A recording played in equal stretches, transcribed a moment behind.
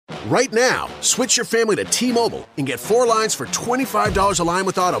Right now, switch your family to T-Mobile and get 4 lines for $25 a line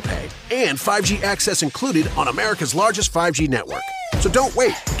with AutoPay and 5G access included on America's largest 5G network. So don't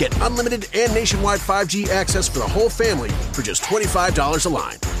wait. Get unlimited and nationwide 5G access for the whole family for just $25 a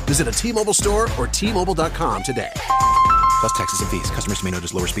line. Visit a T-Mobile store or T-Mobile.com today. Plus taxes and fees. Customers may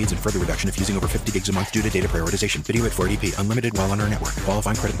notice lower speeds and further reduction if using over 50 gigs a month due to data prioritization. Video at 480p. Unlimited while on our network.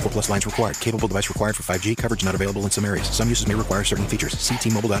 Qualifying credit and 4+ lines required. Capable device required for 5G. Coverage not available in some areas. Some uses may require certain features. See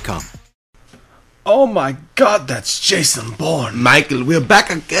T-Mobile.com. Oh my God, that's Jason Bourne. Michael, we're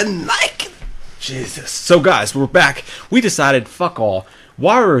back again, Michael. Jesus. So guys, we're back. We decided, fuck all.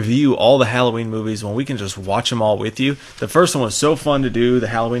 Why review all the Halloween movies when we can just watch them all with you? The first one was so fun to do, the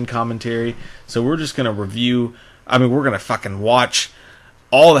Halloween commentary. So we're just going to review... we're going to fucking watch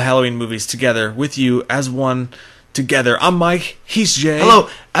all the Halloween movies together with you as one together. I'm Mike. He's Jay. Hello.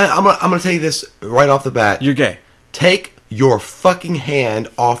 I'm going to tell you this right off the bat. You're gay. Take your fucking hand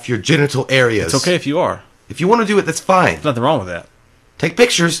off your genital areas. It's okay if you are. If you want to do it, that's fine. There's nothing wrong with that. Take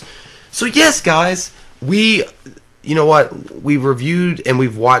pictures. So yes, guys, you know what? We've reviewed and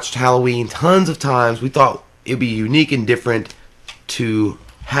we've watched Halloween tons of times. We thought it'd be unique and different to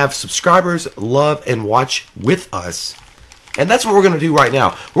have subscribers love and watch with us. And that's what we're going to do right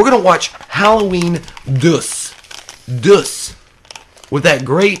now. We're going to watch Halloween Dus with that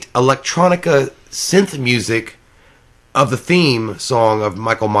great electronica synth music of the theme song of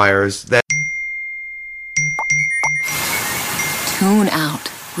Michael Myers. That Tune out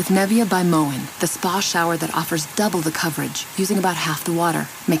with Nebia by Moen, the spa shower that offers double the coverage using about half the water,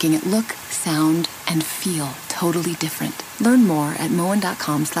 making it look, sound, and feel totally different. Learn more at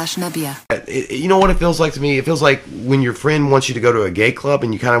moen.com/Nebia. You know what it feels like to me? It feels like when your friend wants you to go to a gay club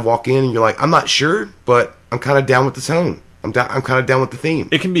and you kind of walk in and you're like, I'm not sure, but I'm kind of down with the tone. I'm kind of down with the theme.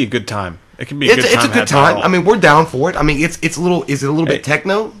 It can be a good time. It can be It's a good time. I mean, we're down for it. I mean, it's a little. Is it a little bit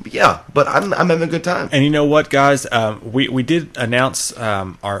techno? Yeah, but I'm having a good time. And you know what, guys? We did announce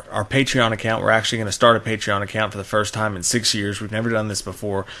our Patreon account. We're actually going to start a Patreon account for the first time in 6 years. We've never done this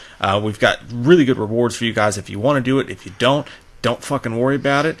before. We've got really good rewards for you guys if you want to do it. If you don't fucking worry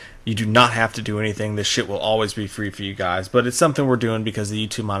about it. You do not have to do anything. This shit will always be free for you guys. But it's something we're doing because of the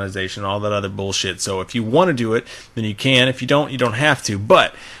YouTube monetization and all that other bullshit. So if you want to do it, then you can. If you don't have to.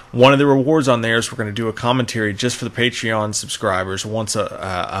 But one of the rewards on there is we're going to do a commentary just for the Patreon subscribers once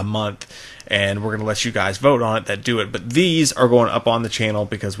a month. And we're going to let you guys vote on it that do it. But these are going up on the channel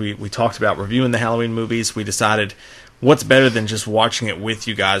because we talked about reviewing the Halloween movies. We decided what's better than just watching it with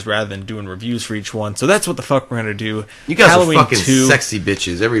you guys rather than doing reviews for each one. So that's what the fuck we're going to do. You guys Halloween are fucking 2, sexy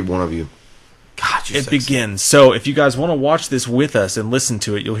bitches, every one of you. God, you're it sexy. begins. So if you guys want to watch this with us and listen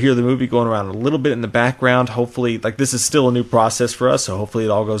to it, you'll hear the movie going around a little bit in the background. Hopefully, this is still a new process for us, so hopefully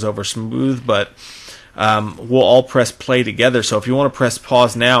it all goes over smooth. But we'll all press play together. So if you want to press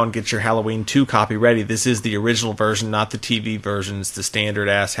pause now and get your Halloween 2 copy ready, this is the original version, not the TV version. It's the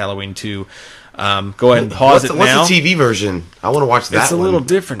standard-ass Halloween 2. Go ahead and pause it now. What's the TV version? I want to watch that one. It's a little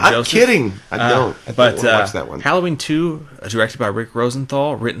different, I'm Joseph. kidding. I don't want to watch that one. Halloween 2, directed by Rick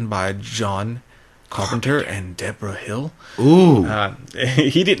Rosenthal, written by John Carpenter and Deborah Hill. Ooh.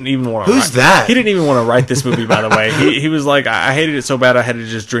 He didn't even want to Who's that? He didn't even want to write this movie, by the way. He was like, I hated it so bad I had to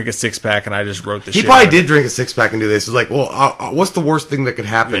just drink a 6-pack, and I just wrote this shit. He probably did drink a 6-pack and do this. It's like, well, what's the worst thing that could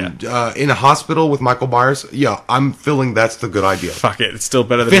happen? Yeah. In a hospital with Michael Myers? Yeah, I'm feeling that's the good idea. Fuck it. It's still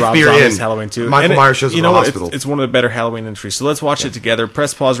better than Fifth Rob beer Zombie's in. Halloween 2. Michael Myers shows up in the hospital. It's one of the better Halloween entries. So let's watch it together.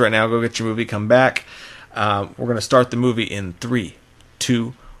 Press pause right now. Go get your movie. Come back. We're going to start the movie in 3,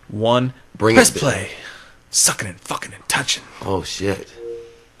 2, 1. Press play. Sucking and fucking and touching. Oh, shit.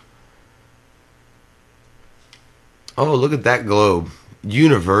 Oh, look at that globe.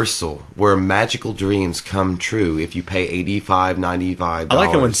 Universal, where magical dreams come true if you pay $85, $95. I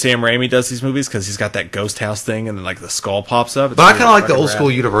like it when Sam Raimi does these movies because he's got that ghost house thing and then the skull pops up. But I kind of like the old school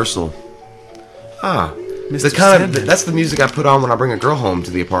Universal. That's the music I put on when I bring a girl home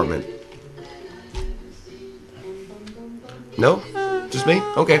to the apartment. No? Just me?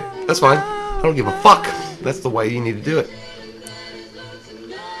 Okay, that's fine. I don't give a fuck. That's the way you need to do it.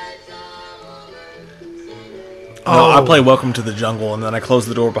 No, I play Welcome to the Jungle, and then I close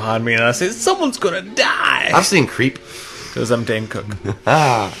the door behind me, and I say, someone's gonna die! I've seen Creep. Because I'm Dane Cook.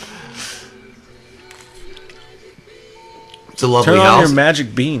 It's a lovely house. Turn on house. your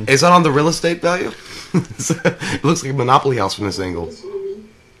magic bean. Is that on the real estate value? It looks like a Monopoly house from this angle.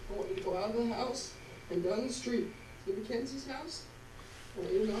 I want you to go out of the house and down the street to Mackenzie's house. I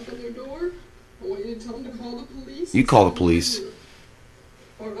want you to knock on their door. I want you to tell them to call the police. You call the police.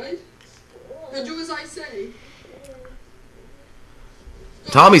 Alright? Now do as I say.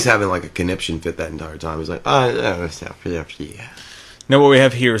 Tommy's having like a conniption fit that entire time. He's like, yeah. No, what we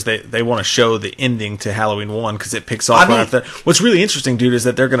have here is they want to show the ending to Halloween 1 because it picks off right after that. What's really interesting, dude, is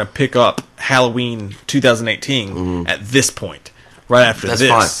that they're going to pick up Halloween 2018 at this point, right after this.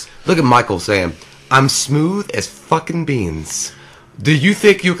 That's fine. Look at Michael saying, I'm smooth as fucking beans. Do you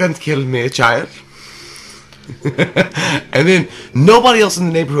think you can kill me, child? And then nobody else in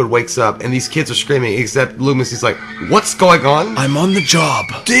the neighborhood wakes up, and these kids are screaming except Loomis. He's like, what's going on? I'm on the job.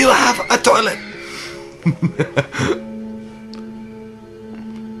 Do you have a toilet?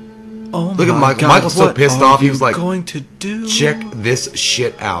 Oh Look at my Michael. God, Michael's so what pissed are off. He you was like, going to do? check this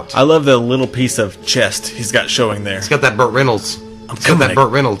shit out. I love the little piece of chest he's got showing there. He's got that Burt Reynolds. He's got that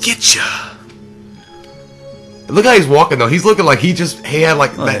Burt Reynolds. Get ya. Look how he's walking though. He's looking like he had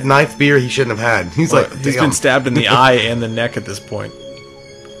like that ninth beer he shouldn't have had. He's like, he's been stabbed in the eye and the neck at this point.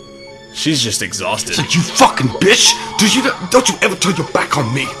 She's just exhausted. Like, you fucking bitch! Don't you ever turn your back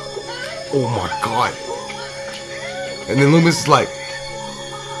on me? Oh my god! And then Loomis is like,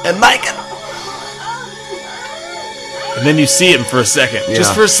 and Micah. And then you see him for a second,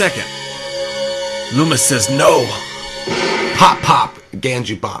 just for a second. Loomis says no. Pop, pop,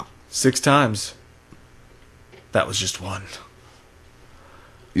 Ganju pop. 6 times. That was just 1.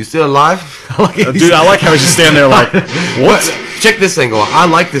 You still alive? Dude, I like how he's just standing there like, what? Check this angle. I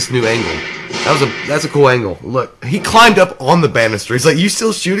like this new angle. That's a cool angle. Look, he climbed up on the banister. He's like, you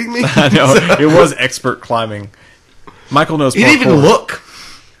still shooting me? I know. It was expert climbing. Michael knows parkour. He didn't even look.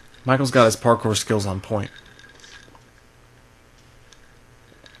 Michael's got his parkour skills on point.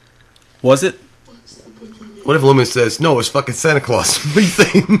 Was it? What if Loomis says, no, it's fucking Santa Claus? What do you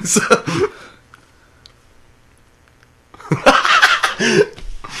think?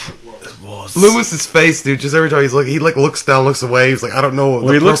 Loomis's face, dude, just every time he looks down, looks away, he's like, I don't know.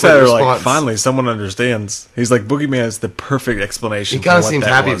 Well, he looks at her like, finally, someone understands. He's like, Boogeyman is the perfect explanation. He kind of seems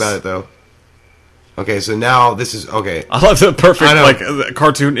happy about it, though. Okay, so now this is, okay. I love the perfect, like,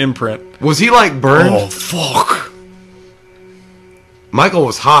 cartoon imprint. Was he, like, burned? Oh, fuck. Michael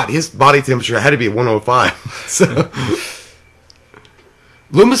was hot. His body temperature had to be at 105. So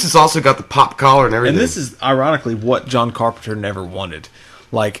Loomis has also got the pop collar and everything. And this is, ironically, what John Carpenter never wanted.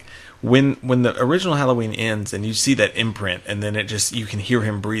 Like, when the original Halloween ends and you see that imprint and then you can hear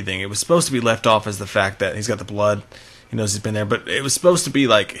him breathing, it was supposed to be left off as the fact that he's got the blood, he knows he's been there, but it was supposed to be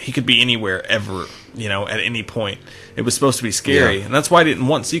like he could be anywhere ever, at any point. It was supposed to be scary, and that's why I didn't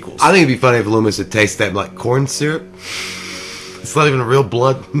want sequels. I think it'd be funny if Loomis had tasted that like corn syrup. It's not even real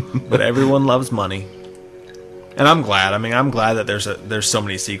blood. But everyone loves money. And I'm glad. I mean, I'm glad that there's so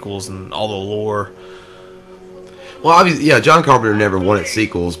many sequels and all the lore. Well, obviously, yeah, John Carpenter never wanted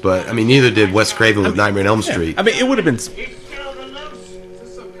sequels, but, I mean, neither did Wes Craven with Nightmare on Elm Street. I mean, it would have been...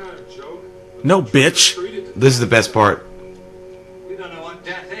 No, bitch. This is the best part. We don't know what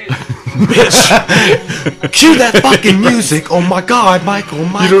death is. Bitch. Cue that fucking music. Oh, my God, Michael,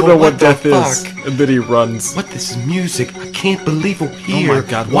 You don't know what death is. And then he runs. What? This is music. I can't believe we're here. Oh, my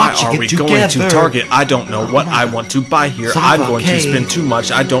God. Why are we going to Target? I don't know what I want to buy here. I'm going to spend too much.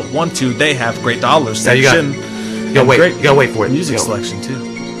 I don't want to. They have great dollar section. You gotta wait for it. Music selection too.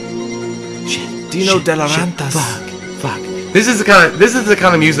 Shit. Dino De Laurentiis. Fuck. This is the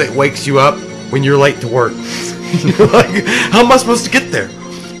kind of music that wakes you up when you're late to work. You're like, how am I supposed to get there?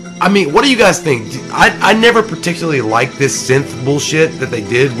 I mean, what do you guys think? I never particularly liked this synth bullshit that they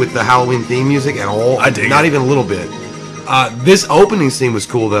did with the Halloween theme music at all. I dig Not it. even a little bit. This opening scene was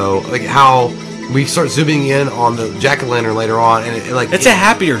cool though, like how we start zooming in on the jack-o'-lantern later on, and It's a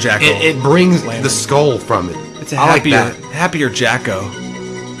happier Jacko. It brings the skull from it. It's a I like happier Jacko.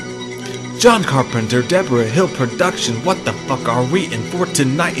 John Carpenter, Deborah Hill production. What the fuck are we in for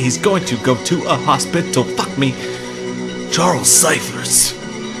tonight? He's going to go to a hospital. Fuck me. Charles Cyphers.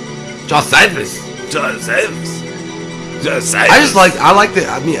 Josh Cyphers. I like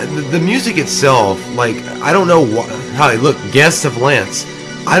the music itself. Like, I don't know how they look. Guests of Lance.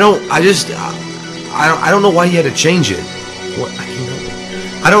 I don't know why you had to change it.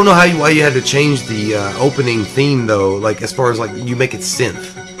 I don't know why you had to change the opening theme though. Like, as far as like you make it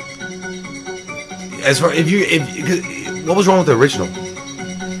synth. As far what was wrong with the original?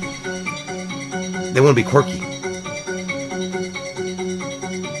 They want to be quirky.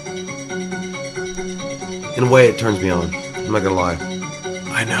 In a way, it turns me on. I'm not gonna lie.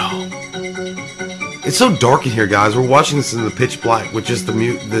 I know. It's so dark in here, guys. We're watching this in the pitch black with just the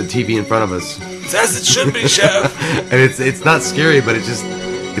TV in front of us. It's as it should be, Chef. And it's not scary, but it's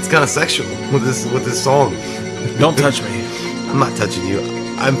kind of sexual with this song. Don't touch me. I'm not touching you.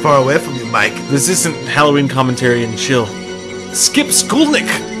 I'm far away from you, Mike. This isn't Halloween commentary and chill. Skip Skulnick.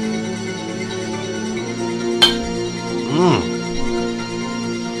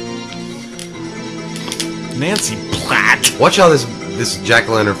 Nancy Platt. Watch how this this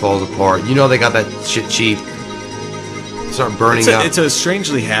jack-o'-lantern falls apart. You know they got that shit cheap. Start burning up. It's a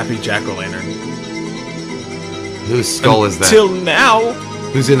strangely happy jack-o'-lantern. Whose skull is that? Till now.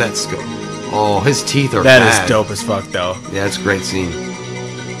 Who's in that skull? Oh, his teeth are That bad. is dope as fuck, though. Yeah, it's a great scene.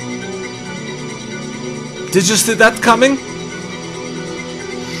 Did you see that coming?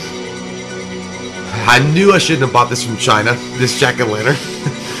 I knew I shouldn't have bought this from China, this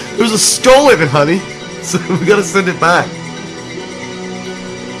jack-o'-lantern. There's a skull in it, honey. So we gotta send it back.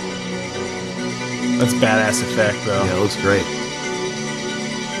 That's badass effect, though. Yeah, it looks great.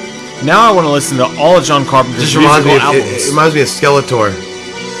 Now I want to listen to all of John Carpenter's Just reminds me musical of, albums. it reminds me of Skeletor.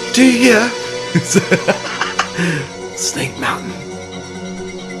 Do ya? Snake Mountain.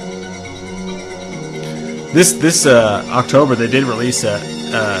 This October, they did release a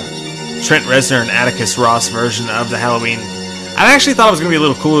Trent Reznor and Atticus Ross version of the Halloween. I actually thought it was going to be a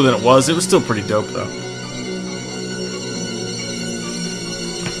little cooler than it was. It was still pretty dope, though.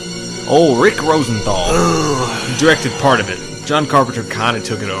 Oh, Rick Rosenthal directed part of it. John Carpenter kind of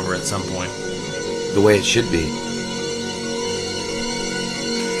took it over at some point. The way it should be.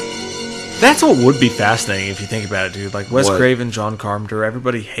 That's what would be fascinating if you think about it, dude. Like Wes What? Craven, John Carpenter,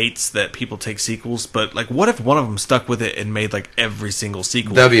 everybody hates that people take sequels, but like, what if one of them stuck with it and made like every single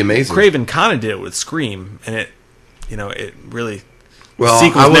sequel? That'd be amazing. Craven kind of did it with Scream, and it really. Well,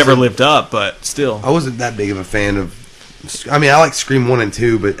 sequels I never wasn't- lived up, but still. I wasn't that big of a fan of. I mean, I like Scream 1 and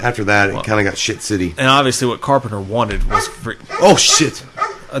 2, but after that, it kind of got shit city. And obviously, what Carpenter wanted was for Oh shit!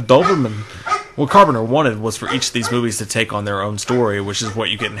 a Doberman. What Carpenter wanted was for each of these movies to take on their own story, which is what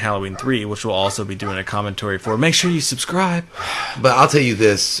you get in Halloween 3, which we'll also be doing a commentary for. Make sure you subscribe. But I'll tell you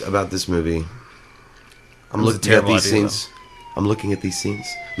this about this movie. I'm It was a looking at terrible these idea, scenes. I'm looking at these scenes.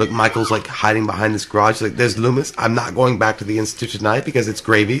 Look, Michael's like hiding behind this garage. Like, there's Loomis. I'm not going back to the Institute tonight because it's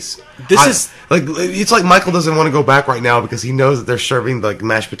Gravy's. It's like Michael doesn't want to go back right now because he knows that they're serving like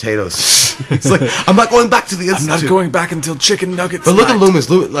mashed potatoes. It's like, I'm not going back to the I'm Institute. not going back until chicken nuggets. But look at night. Loomis.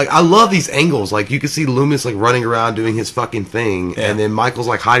 Like, I love these angles. Like, you can see Loomis like running around doing his fucking thing, Yeah. and then Michael's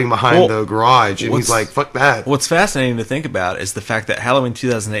like hiding behind the garage, and he's like, "Fuck that." What's fascinating to think about is the fact that Halloween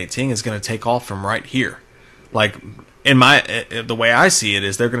 2018 is going to take off from right here. Like, the way I see it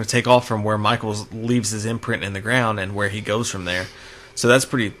is they're going to take off from where Michael leaves his imprint in the ground and where he goes from there. So that's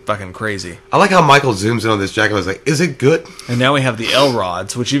pretty fucking crazy. I like how Michael zooms in on this jacket. I was like, "Is it good?" And now we have the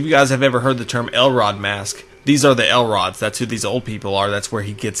L-Rods, which if you guys have ever heard the term L-Rod mask, these are the L-Rods. That's who these old people are. That's where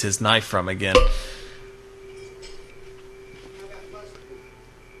he gets his knife from again.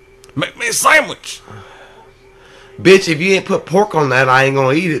 Make me a sandwich. Bitch, if you ain't put pork on that, I ain't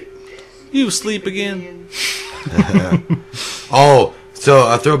gonna eat it. You sleep again. Oh, so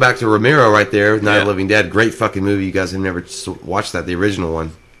a throwback to Romero right there, Night of the Yeah. Living Dead. Great fucking movie. You guys have never watched that, the original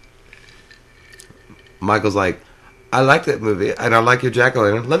one. Michael's like, "I like that movie, and I like your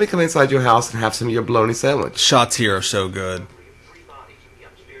jack-o'-lantern. Let me come inside your house and have some of your bologna sandwich." Shots here are so good.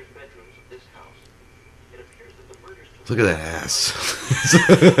 Look at that ass.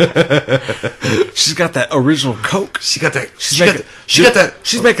 She's got that original Coke. She got that. She's She got that.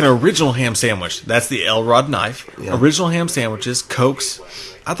 She's making an original ham sandwich. That's the L-Rod knife. Yeah. Original ham sandwiches, Cokes.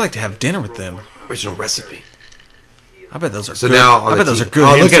 I'd like to have dinner with them. original recipe. I bet those are So good. now, I bet those are good.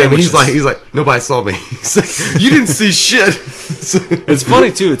 Oh, ham look at him. He's sandwiches. like, nobody saw me. He's like, you didn't see shit. It's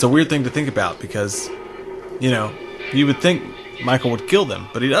funny too. It's a weird thing to think about because, you would think Michael would kill them,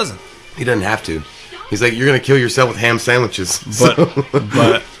 but he doesn't. He doesn't have to. He's like, you're gonna kill yourself with ham sandwiches.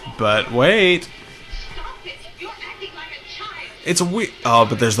 But wait. It's a weird. Oh,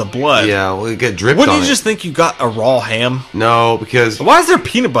 but there's the blood. Yeah, well, it get dripped Wouldn't on you it. just think you got a raw ham? No, because Why is there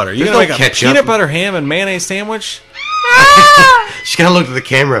peanut butter? You There's gonna no make a ketchup. peanut butter ham and mayonnaise sandwich? she kind of looked at the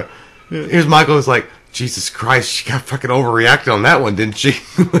camera. Here's Michael. Was like, Jesus Christ, she got fucking overreacted on that one, didn't she?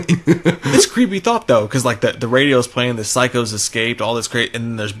 It's creepy thought though, because like the radio's playing, the psychos escaped, all this great, and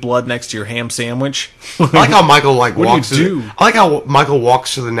then there's blood next to your ham sandwich. I like how Michael like What do walks. you do? I like how Michael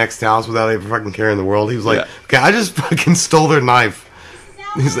walks to the next house without ever fucking caring in the world. He was like, Yeah. okay, I just fucking stole their knife.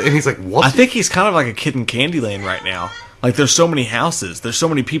 He's like, what? I think he's kind of like a kid in Candyland right now. Like there's so many houses, there's so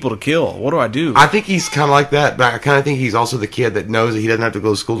many people to kill. What do I do? I think he's kind of like that, but I kind of think he's also the kid that knows that he doesn't have to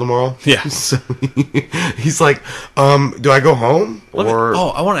go to school tomorrow. Yeah. So he's like, do I go home or?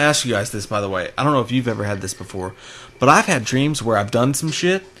 I want to ask you guys this, by the way. I don't know if you've ever had this before, but I've had dreams where I've done some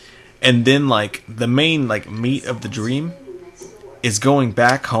shit, and then like the main like meat of the dream is going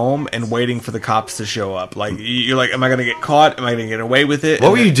back home and waiting for the cops to show up. Like you're like, am I gonna get caught? Am I gonna get away with it?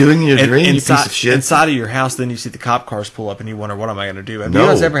 What were you doing in your dream, you inside, piece of shit? Inside of your house, then you see the cop cars pull up, and you wonder, what am I gonna do? Have No. you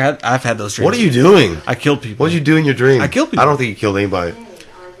guys ever had? I've had those dreams. What are you doing? I killed people. What did you do in your dream? I killed people. I don't think you killed anybody.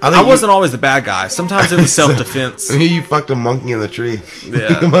 I wasn't always the bad guy. Sometimes it was self-defense. I mean, you fucked a monkey in the tree.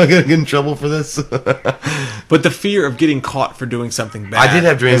 Yeah. Am I gonna get in trouble for this? But the fear of getting caught for doing something bad. I did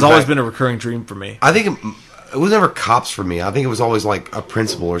have dreams. Has always been a recurring dream for me. I think it was never cops for me. I think it was always like a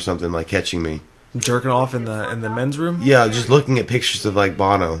principal or something like catching me. Jerking off in the men's room. Yeah, just looking at pictures of like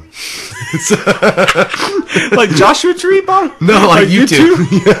Bono. Like Joshua Tree, Bono. No, like you two.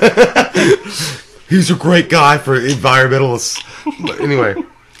 He's a great guy for environmentalists. But anyway,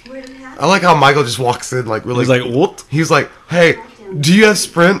 I like how Michael just walks in like really. He's like, what? He's like, hey, do you have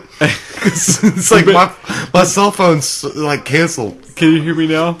Sprint? It's like my cell phone's like canceled. Can you hear me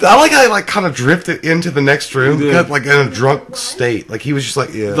now? I like how he like kind of drifted into the next room, He did. got, like in a drunk state. Like he was just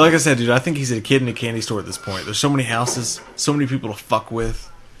like, yeah. Like I said, dude, I think he's a kid in a candy store at this point. There's so many houses, so many people to fuck with.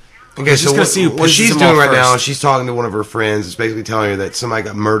 Okay, so gonna see who what pisses she's him doing off right now first. is she's talking to one of her friends. It's basically telling her that somebody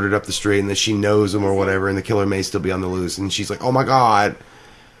got murdered up the street and that she knows them or whatever, and the killer may still be on the loose. And she's like, "Oh my god!"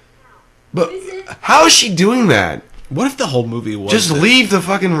 But how is she doing that? What if the whole movie was Just this? leave the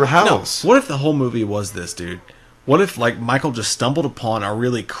fucking No. house. What if the whole movie was this, dude? What if like Michael just stumbled upon a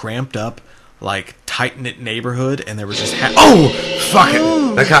really cramped up, like tight knit neighborhood, and there was just Oh, fuck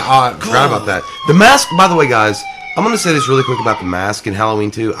it! That kind I forgot about that. The mask, by the way, guys. I'm gonna say this really quick about the mask in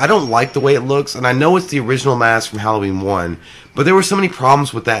Halloween 2. I don't like the way it looks, and I know it's the original mask from Halloween 1, but there were so many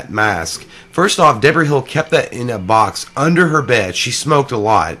problems with that mask. First off, Deborah Hill kept that in a box under her bed. She smoked a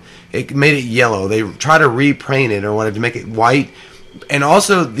lot. It made it yellow. They tried to repaint it or whatever to make it white. And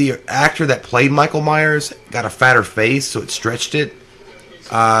also, the actor that played Michael Myers got a fatter face, so it stretched it.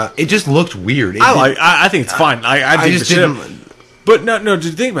 It just looked weird. I think it's fine. I think just the shit. didn't. But no,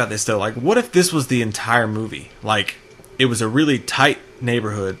 just think about this though. Like, what if this was the entire movie? Like, it was a really tight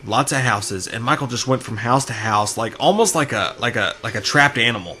neighborhood, lots of houses, and Michael just went from house to house, like almost like a trapped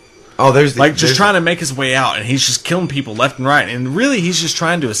animal. Oh, there's Like just trying to make his way out, and he's just killing people left and right. And really, he's just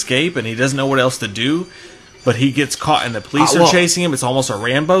trying to escape, and he doesn't know what else to do. But he gets caught, and the police are chasing him. It's almost a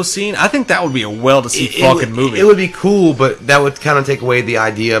Rambo scene. I think that would be a well-to-see fucking movie. It would be cool, but that would kind of take away the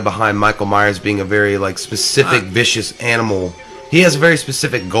idea behind Michael Myers being a very like specific, vicious animal. He has a very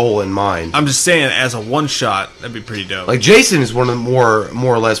specific goal in mind. I'm just saying, as a one shot, that'd be pretty dope. Like Jason is one of the more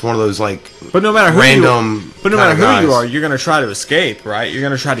or less one of those like but no matter who random. but no matter kinda who you guys. are, you're gonna try to escape, right? You're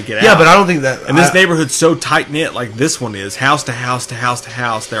gonna try to get out. Yeah, but I don't think that. And this neighborhood's so tight knit, like this one is, house to house to house to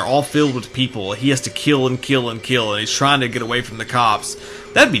house. They're all filled with people. He has to kill and kill and kill, and he's trying to get away from the cops.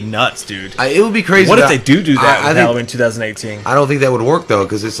 That'd be nuts, dude. It would be crazy. What if they do that I with think- Halloween 2018? I don't think that would work though,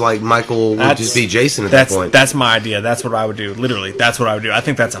 because it's like Michael would just be Jason at that point. That's my idea. That's what I would do. Literally, that's what I would do. I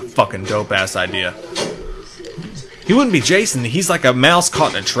think that's a fucking dope ass idea. He wouldn't be Jason. He's like a mouse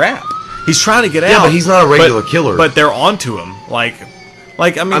caught in a trap. He's trying to get out. Yeah, but he's not a regular killer. But they're onto him. Like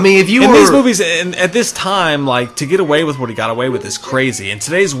I mean, if you in were these movies and at this time, like to get away with what he got away with is crazy. In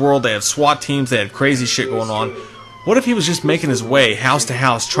today's world, they have SWAT teams. They have crazy shit going on. What if he was just making his way house to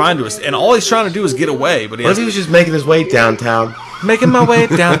house, trying to, and all he's trying to do is get away? But What if he was just making his way downtown? making my way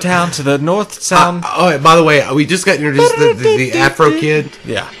downtown to the north sound. Oh, by the way, we just got introduced to the Afro kid.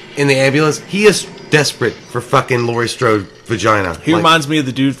 Yeah. In the ambulance, he is desperate for fucking Laurie Strode vagina. He reminds me of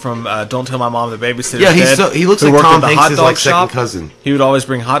the dude from Don't Tell My Mom the Babysitter's Yeah, Dead, he looks who like worked Tom in the Hanks' hot dog like second shop. cousin. He would always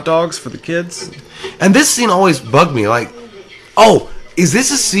bring hot dogs for the kids. And this scene always bugged me. Like, is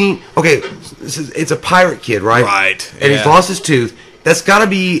this a scene? Okay, it's a pirate kid, right? Right, And yeah. he's lost his tooth. That's got to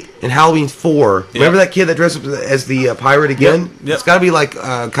be in Halloween 4. Remember that kid that dressed up as the pirate again? Yep. It's got to be like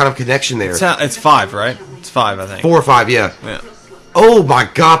kind of connection there. It's 5, right? It's 5, I think. 4 or 5, yeah. Yeah. Oh my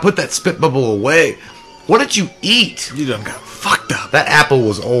God! Put that spit bubble away. What did you eat? You done got fucked up. That apple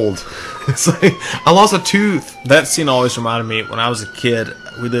was old. It's like I lost a tooth. That scene always reminded me when I was a kid.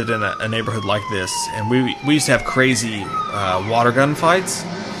 We lived in a neighborhood like this, and we used to have crazy water gun fights,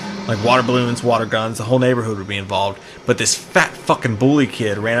 like water balloons, water guns. The whole neighborhood would be involved. But this fat fucking bully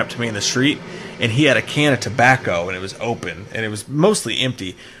kid ran up to me in the street, and he had a can of tobacco, and it was open, and it was mostly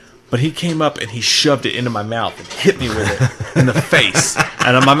empty. But he came up and he shoved it into my mouth and hit me with it in the face.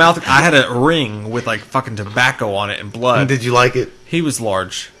 And on my mouth, I had a ring with like fucking tobacco on it and blood. Did you like it? He was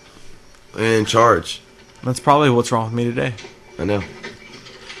large. In charge. That's probably what's wrong with me today. I know.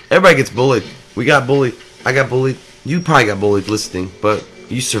 Everybody gets bullied. We got bullied. I got bullied. You probably got bullied listening, but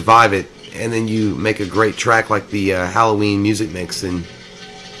you survive it, and then you make a great track like the Halloween music mix, and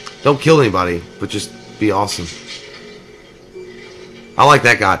don't kill anybody, but just be awesome. I like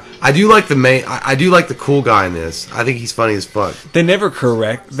that guy. I do like the main. I do like the cool guy in this. I think he's funny as fuck. They never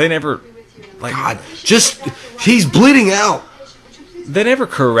like God, he's bleeding out. they never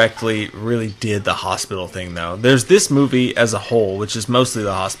correctly really did the hospital thing though. There's this movie as a whole, which is mostly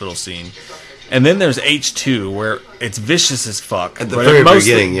the hospital scene. And then there's H2, where it's vicious as fuck. At the but very it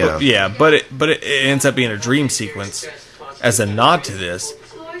mostly- beginning, yeah. Yeah, but it ends up being a dream sequence as a nod to this.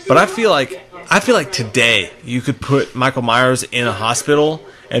 But I feel like today you could put Michael Myers in a hospital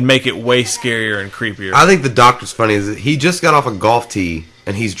and make it way scarier and creepier. I think the doctor's funny. Is that he just got off a golf tee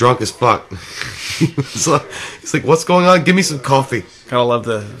and he's drunk as fuck. He's like, "What's going on? Give me some coffee." Kind of love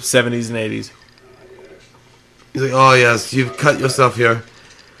the 70s and 80s. He's like, "Oh yes, you've cut yourself here.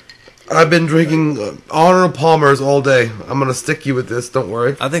 I've been drinking Arnold Palmer's all day. I'm gonna stick you with this. Don't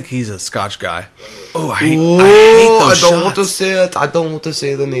worry." I think he's a Scotch guy. Oh, I hate I those don't want to shots. say it. I don't want to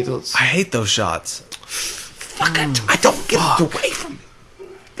say the needles. I hate those shots. Fuck it. I don't get it away from me.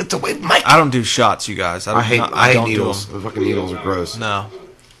 Get away, Mike. I don't do shots, you guys. I hate don't do needles. them. The fucking needles are gross. No.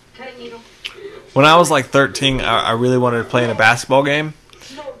 When I was like 13, I really wanted to play in a basketball game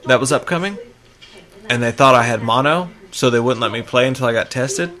that was upcoming, and they thought I had mono, so they wouldn't let me play until I got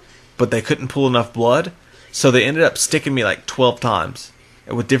tested, but they couldn't pull enough blood, so they ended up sticking me like 12 times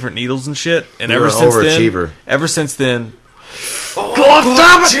with different needles and shit. And You're an overachiever. ever since then, God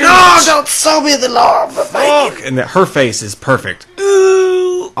damn it! No, don't sell me the alarm. fuck, and her face is perfect.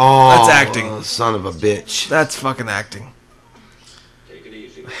 Oh, That's acting. Son of a bitch. That's fucking acting.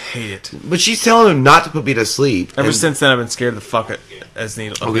 I hate it. But she's telling him not to put me to sleep. Ever and- since then, I've been scared the fuck as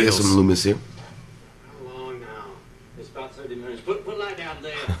needle. I'll get needles. some Loomis here. How long now? It's about 30 minutes. Put light down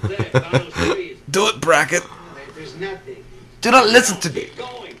there. There, down those trees. Do it, bracket. There's nothing. Do not listen to me. Keep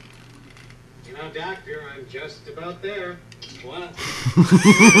going. You know, doctor, I'm just about there. What? All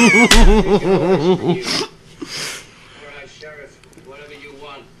right, sheriff. Whatever you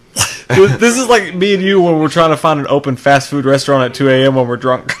want. Dude, this is like me and you when we're trying to find an open fast food restaurant at 2 a.m. when we're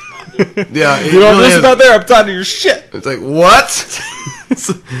drunk. Yeah, it You know, really this is. about there, I'm tired of your shit. It's like, what?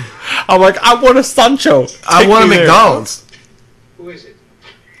 I'm like, I want a Sancho. I Take want a me there. McDonald's. Who is it?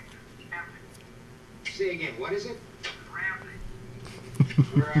 Say again. What is it?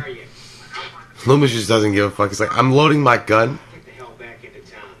 Where are you? Loomis just doesn't give a fuck. He's like, I'm loading my gun. Get the hell back into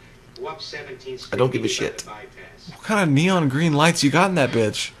town. Go up 17th Street. I don't give a meet you by shit. the bypass. What kind of neon green lights you got in that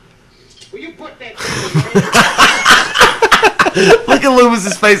bitch? Will you put that? Look at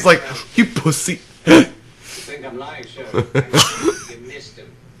Loomis's face like, you pussy. You think I'm lying, sir? You missed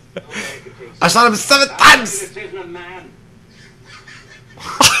him. I shot him 7 times. This isn't a man.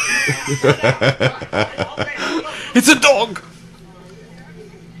 It's a dog.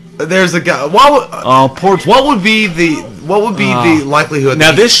 There's a guy. What would be the likelihood?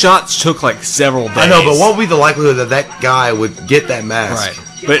 Now that this shot took like several days. I know, but what would be the likelihood that that guy would get that mask? Right.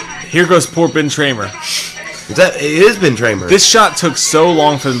 But here goes poor Ben Tramer. It is Ben Tramer. This shot took so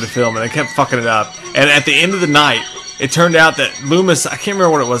long for them to film, and they kept fucking it up. And at the end of the night, it turned out that Loomis, I can't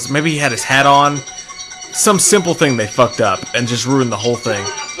remember what it was, maybe he had his hat on. Some simple thing they fucked up and just ruined the whole thing.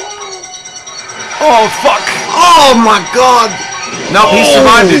 Oh fuck! Oh my god! No, he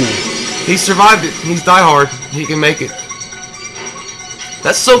survived it. He survived it. He's Die Hard. He can make it.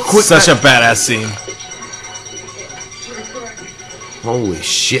 That's so quick. Such a badass scene. Holy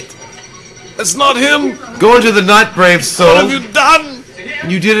shit! It's not him. Go into the night, brave soul. What have you done?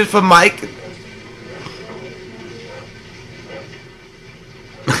 You did it for Mike.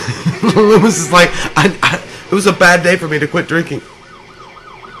 Loomis is like, it was a bad day for me to quit drinking.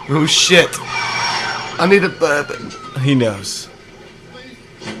 Oh shit! I need a bourbon. He knows.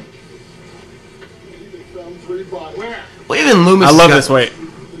 Found 3 bodies. Where? Well, even Loomis. I love got- this. Wait.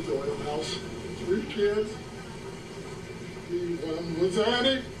 The Doyle house. 3 kids. One was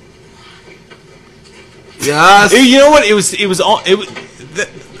Annie. Yes. You know what? It was all.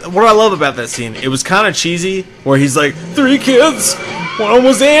 What I love about that scene, it was kind of cheesy, where he's like, 3 kids, one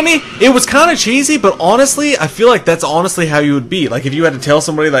was Annie. It was kind of cheesy, but honestly, I feel like that's honestly how you would be. Like, if you had to tell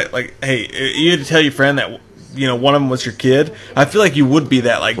somebody, like, hey, you had to tell your friend that, you know, one of them was your kid, I feel like you would be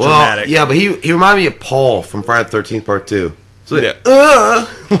that, like, Well, dramatic. yeah, but he reminded me of Paul from Friday the 13th Part 2. So, Yeah. uh.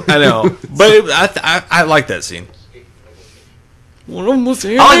 I know. But I like that scene. One of them was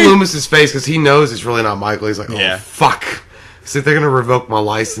Annie. I like Loomis's face because he knows it's really not Michael. He's like, oh, Yeah. fuck. So they're going to revoke my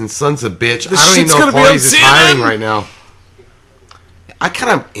license. Son's a bitch. This I don't even shit's know if gonna be on Parties is CNN. hiring right now. I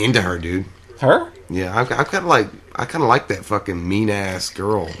kind of into her, dude. Her? Yeah, I kind of like that fucking mean ass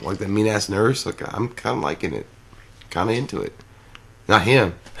girl, like that mean ass nurse. Like I'm kind of liking it, kind of into it. Not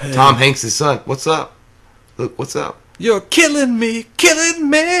him. Tom Hanks' son. What's up? Look, what's up? You're killing me,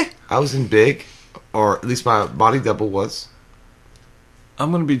 killing me. I was in Big, or at least my body double was.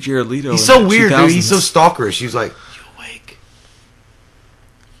 I'm gonna be Jared Leto. He's in so the weird, dude. He's so 2000s. stalkerish. He's like, you awake?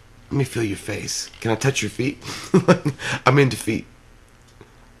 Let me feel your face. Can I touch your feet? I'm into feet.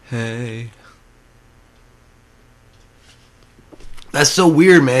 Hey. That's so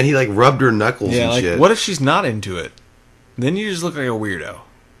weird, man. He like rubbed her knuckles Yeah, and like shit. what if she's not into it? Then you just look like a weirdo.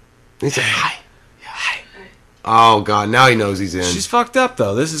 He said, hi. Hi. Oh, God. Now he knows he's in. She's fucked up,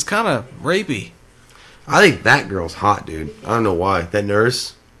 though. This is kind of rapey. I think that girl's hot, dude. I don't know why. That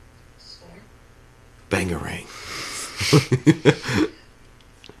nurse. Bangarang.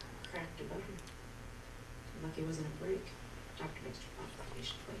 Cracked a bone. Lucky wasn't a break. Doctor makes her thought we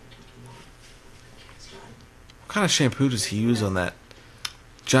should wait until tomorrow. Cat's died. What kind of shampoo does he use on that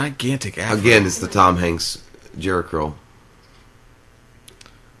gigantic afro? Again, it's the Tom Hanks Jerry curl.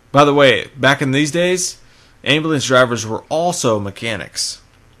 By the way, back in these days, ambulance drivers were also mechanics.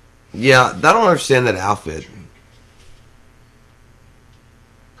 Yeah, I don't understand that outfit.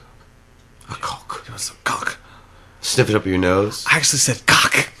 A cock. You want some cock? Sniff it up your nose. I actually said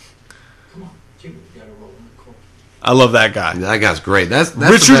cock. Come on, Jimmy, we gotta roll in the court. I love that guy. That guy's great. That's the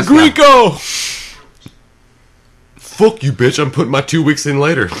Richard best guy. Grieco! Fuck you, bitch. I'm putting my 2 weeks in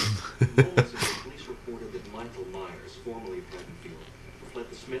later. Police reported that Michael Myers, formerly Plainfield, fled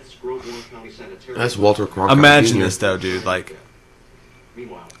the Smiths Grove Warren County Sanitarium. That's Walter Cronkite. Imagine Jr. this, though, dude. Like,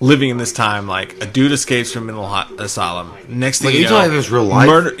 Meanwhile, living in this time, like, a dude escapes from mental asylum. Next thing Like, you you know, talking about his real life?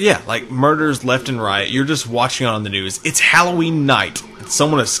 murder, yeah, like murders left and right. You're just watching on the news. It's Halloween night.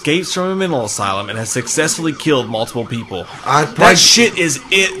 Someone escapes from a mental asylum and has successfully killed multiple people. I'd That probably, shit is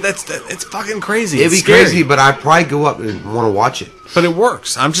it. It's fucking crazy. it'd be It's scary. crazy, but I'd probably go up and want to watch it. But it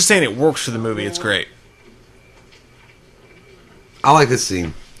works. I'm just saying it works for the movie. It's great. I like this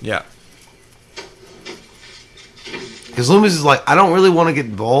scene. Yeah. Because Loomis is like, I don't really want to get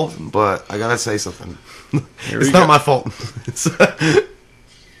involved, but I gotta say something. It's we not go. my fault.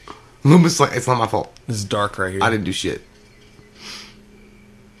 Loomis is like, it's not my fault. This is dark right here. I didn't do shit.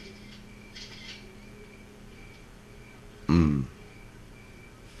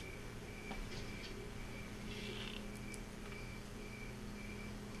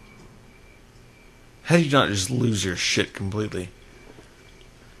 How do you not just lose your shit completely?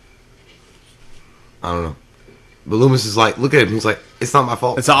 I don't know. But Loomis is like, look at him. He's like, it's not my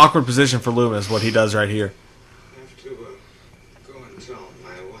fault. It's an awkward position for Loomis, what he does right here. I have to go and tell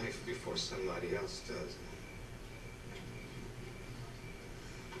my wife before somebody else does.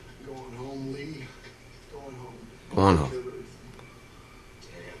 Going home, Lee. Going home. Go on home.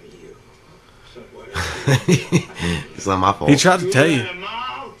 Damn you. so what? It's not my fault. He tried to tell you. Let him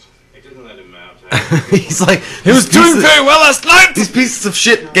out! It didn't let him out. He's like, He was doing very well last night! These pieces of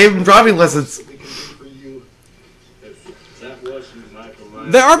shit gave him driving lessons. They can do for you. That wasn't Michael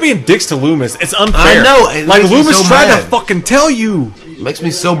Myers. They are being dicks to Loomis. It's unfair. I know, it Like, makes me Loomis so tried to mad. fucking tell you. Makes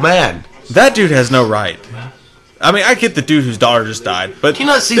me so mad. That dude has no right. I mean, I get the dude whose daughter just died, but Do you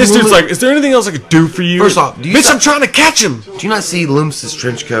not see this dude's Loomis- like, is there anything else I could do for you? First off, do you bitch, not- I'm trying to catch him. Do you not see Loomis's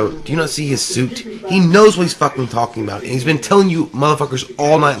trench coat? Do you not see his suit? He knows what he's fucking talking about. And he's been telling you motherfuckers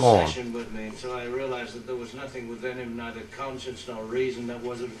all night long. Session with me until I realized that there was nothing within him, neither conscience nor reason, that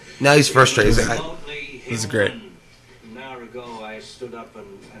wasn't. Now he's frustrated. He's like, This is great. An hour ago, I stood up and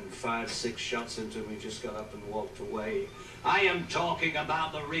 5-6 shots into him. He just got up and walked away. I am talking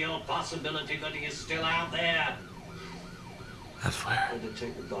about the real possibility that he is still out there. that's fair. Or to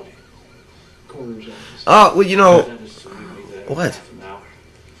take the body. Coroner's office. Oh, well, you know. That is to leave me there What? half an hour.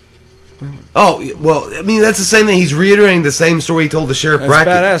 Oh, well, I mean, that's the same thing. He's reiterating the same story he told the Sheriff That's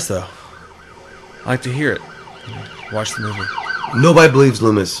Brackett. badass, though. I like to hear it. Watch the movie. Nobody believes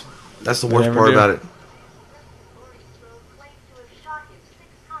Loomis. That's the worst never part do. about it.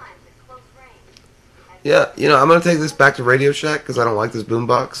 Yeah, you know, I'm going to take this back to Radio Shack because I don't like this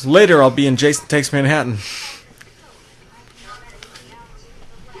boombox. Later, I'll be in Jason Takes Manhattan.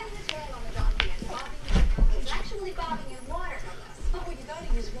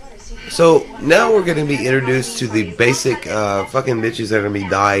 So now we're going to be introduced to the basic fucking bitches that are going to be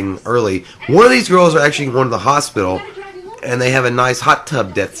dying early. One of these girls are actually going to the hospital, and they have a nice hot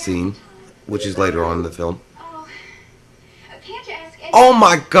tub death scene, which is later on in the film. Oh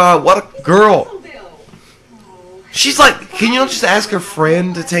my god, what a girl! She's like, can you not just ask her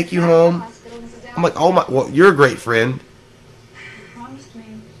friend to take you home? I'm like, oh my, well, you're a great friend.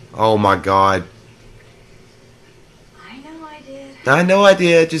 Oh my god. I know I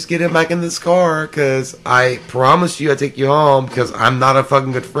did. Just get him back in this car, because I promised you I'd take you home, because I'm not a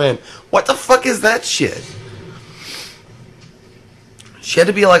fucking good friend. What the fuck is that shit? She had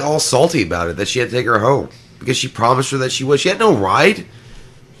to be like all salty about it, that she had to take her home, because she promised her that she would. She had no right.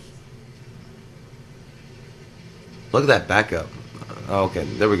 Look at that backup. Oh, okay,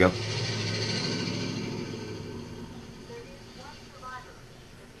 there we go.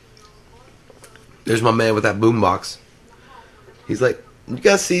 There's my man with that boombox. He's like, you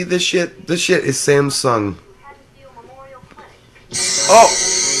guys see this shit? This shit is Samsung. Oh!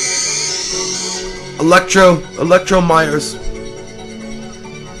 Electro Myers.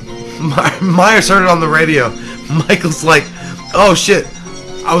 Myers heard it on the radio. Michael's like, oh shit,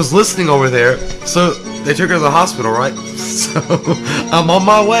 I was listening over there. So they took her to the hospital, right? So I'm on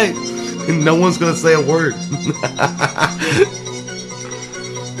my way. And no one's gonna say a word.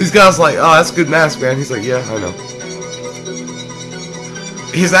 These guys like, oh, that's a good mask, man. He's like, yeah, I know.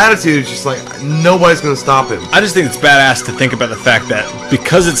 His attitude is just like, nobody's gonna stop him. I just think it's badass to think about the fact that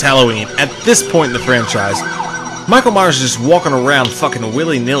because it's Halloween, at this point in the franchise, Michael Myers is just walking around fucking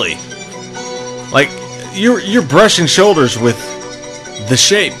willy-nilly. Like, you're brushing shoulders with the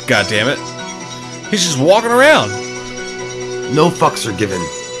Shape, goddammit. He's just walking around. No fucks are given.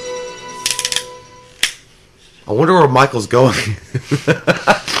 I wonder where Michael's going.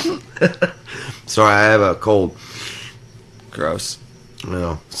 Sorry, I have a cold. Gross. I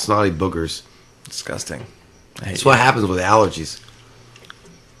know. Snotty boogers. Disgusting. That's what happens with allergies.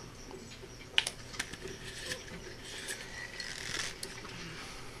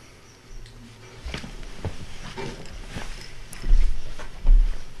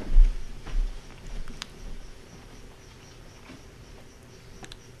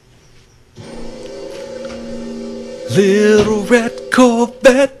 Little red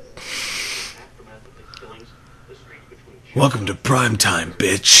Corvette. Welcome to prime time,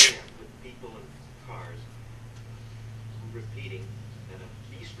 bitch.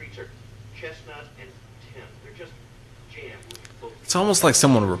 It's almost like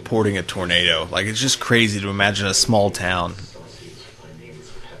someone reporting a tornado. Like, it's just crazy to imagine a small town.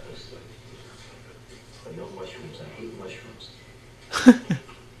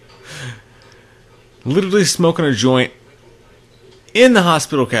 Literally smoking a joint in the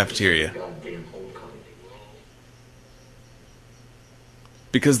hospital cafeteria.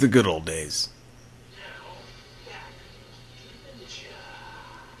 Because the good old days.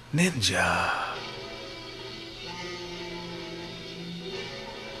 Ninja.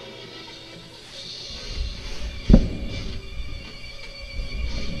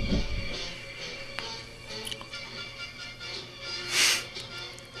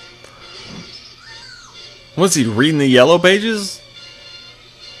 Was he reading the yellow pages?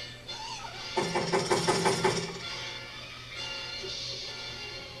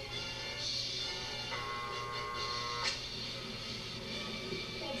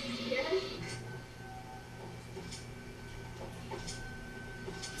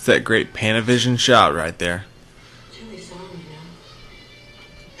 It's that great Panavision shot right there. Julie saw me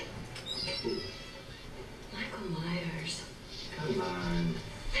now. Michael Myers. Come on.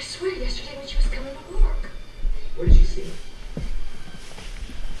 I swear, yesterday when she was coming to work. Where did you see him?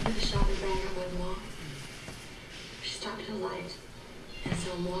 At the shopping bag on the wall. She stopped at a light and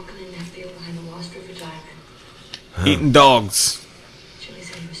saw him walking in that field behind the Lost River Diamond. Eating dogs. Julie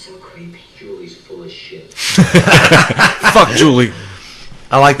said he was so creepy. Julie's full of shit. Fuck Julie.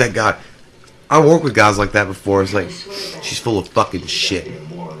 I like that guy. I worked with guys like that before. It's like, she's full of fucking shit.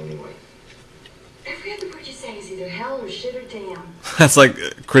 Every other word you say is either hell or shit or damn. That's like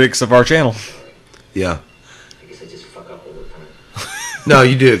critics of our channel. Yeah. I guess I just fuck up all the time. No,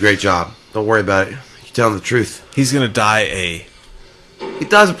 you do a great job. Don't worry about it. You're telling the truth. He's gonna die He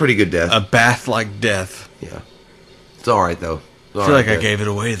dies a pretty good death. a bath-like death. Yeah. It's alright, though. I feel like I gave it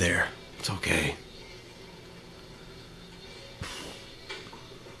away there. It's okay.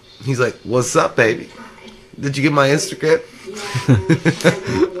 He's like, what's up, baby? Did you get my Instagram?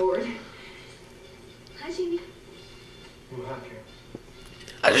 Lord. Hi, Jimmy.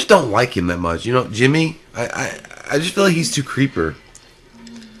 I just don't like him that much. You know, Jimmy, I just feel like he's too creeper.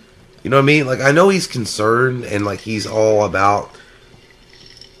 You know what I mean? Like, I know he's concerned and, like, he's all about,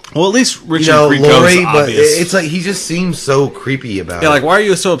 Well, at least Richard you know, Grieco's Lori, but obvious. it's like he just seems so creepy about Yeah, it. like, why are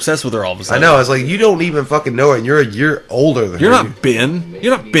you so obsessed with her all of a I sudden? know. It's like, you don't even fucking know it, and you're a year older than You're her. not Ben.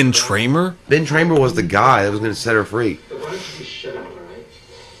 You're not Ben Tramer. Ben Tramer was the guy that was going to set her free. Why don't you just shut up, alright?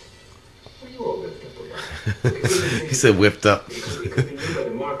 What are you all whipped up about? He said whipped up.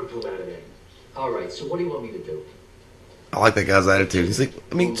 Alright, so what do you want me to do? I like that guy's attitude. He's like,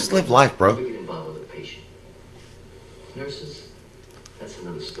 I mean, just live life, bro. We get involved with a patient. Nurses? That's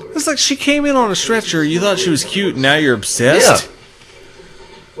another story. It's like she came in on a stretcher, you thought she was cute, and now you're obsessed? Yeah.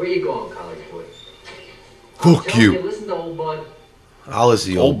 Where you going, college boy? Fuck Tell me, you. listen to old bud. I'll listen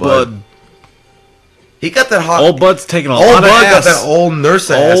to you, Old Bud. He got that hot. Old Bud's taking a Old lot of Bud got ass. that old nurse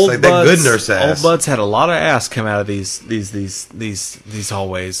ass, Old like that good Bud's- nurse ass. Old Bud's had a lot of ass come out of these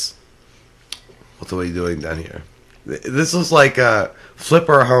hallways. What are you doing down here? This looks like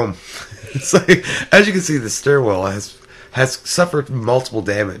Flipper Home. It's like, as you can see, the stairwell has suffered multiple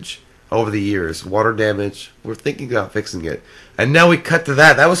damage. over the years. Water damage. We're thinking about fixing it. And now we cut to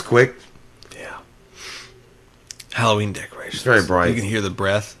that. That was quick. Yeah. Halloween decorations. It's very bright. You can hear the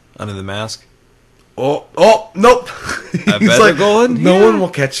breath under the mask. Oh, nope. I He's bet like, they're going no here. one will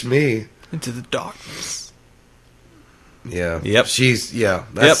catch me. Into the darkness. Yeah. Yep.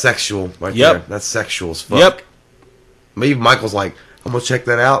 That's sexual right Yep. there. That's sexual as fuck. Yep. Maybe Michael's like, I'm going to check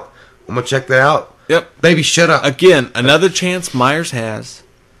that out. Yep. Baby, shut up. Again, another chance Myers has.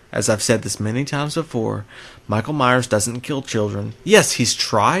 As I've said this many times before, Michael Myers doesn't kill children. Yes, he's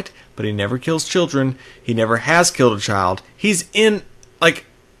tried, but he never kills children. He never has killed a child. He's in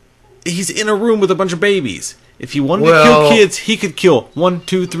a room with a bunch of babies. If he wanted to kill kids, he could kill 1,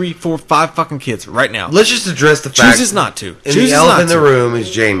 2, 3, 4, 5 fucking kids right now. Let's just address the fact. Chooses not to. And the elephant in the room is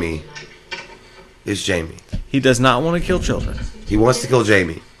Jamie. He does not want to kill children. He wants to kill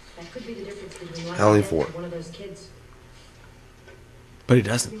Jamie. That could be the difference between life Halloween and 4. one of those kids. But he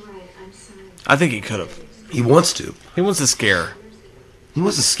doesn't. You're right, I'm sorry. I think he could have. He wants to. He wants to scare her. He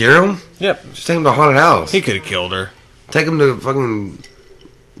wants to scare him? Yep. Just take him to a haunted house. He could have killed her. Take him to fucking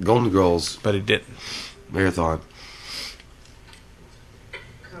Golden Girls But he didn't. marathon.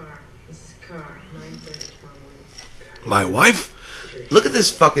 Carr. This is Carr. 9:30 tomorrow morning. My wife? Look at this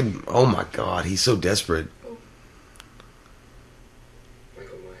fucking... Oh my god, he's so desperate.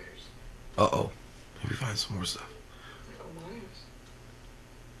 Michael Myers. Uh-oh. Maybe find some more stuff. Michael Myers?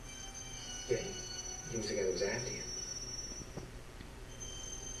 Yeah, he was the guy that was after you.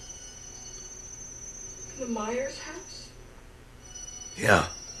 The Myers house? Yeah.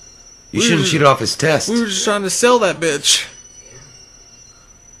 You shouldn't cheat off his test. We were just trying to sell that bitch.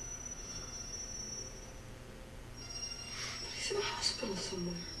 He's in a hospital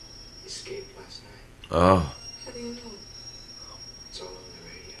somewhere. He escaped last night. Oh. How do you know? It's all on the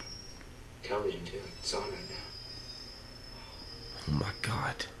radio. Television, too. It's on right now. Oh my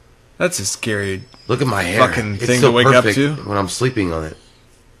god. That's a scary Look at my hair. fucking It's thing so to wake up perfect to. when I'm sleeping on it.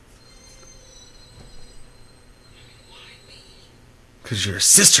 Because you're a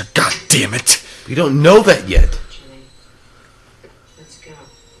sister, god damn it. We don't know that yet. Jimmy. Let's go.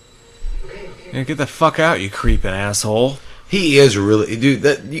 Yeah, get the fuck out, you creeping asshole. He is really... Dude,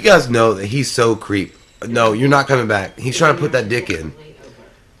 that, you guys know that he's so creep. No, you're not coming back. He's trying to put that dick in. You're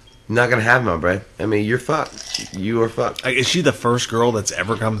not going to have him, my bread. I mean, you're fucked. You are fucked. Like, is she the first girl that's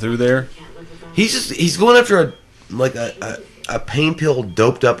ever come through there? He's going after a pain pill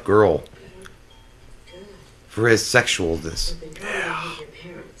doped up girl for his sexualness. Your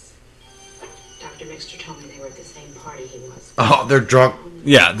parents. Dr. Mixter told me they were at the same party he was. Oh, they're drunk.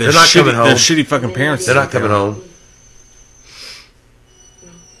 Yeah, they're not coming home. They're shitty fucking parents. They're not coming home.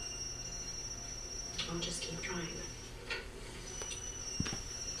 I'll just keep trying.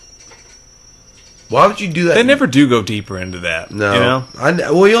 Why would you do that? They never do go deeper into that. No. You know?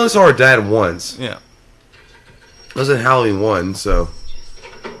 Well, you only saw her dad once. Yeah. It was in Halloween 1, so...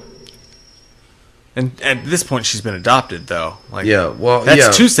 And at this point, she's been adopted, though. Like, Yeah, well, that's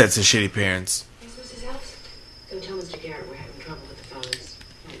yeah. 2 sets of shitty parents. Is this his house? Go tell Mr. Garrett we're having trouble with the phones.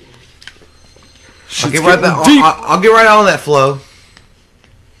 Right now. I'll get right back. I'll get right on that flow.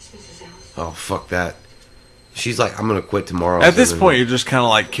 Is this his house? Oh, fuck that. She's like, I'm gonna quit tomorrow. At this point, you're just kind of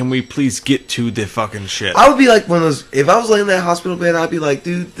like, can we please get to the fucking shit? I would be like one of those. If I was laying in that hospital bed, I'd be like,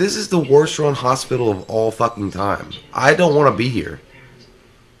 dude, this is the worst run hospital of all fucking time. I don't want to be here.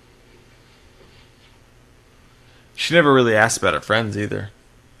 She never really asked about her friends either.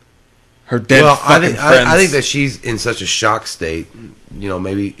 Her dead Well, fucking friends. I think that she's in such a shock state. You know,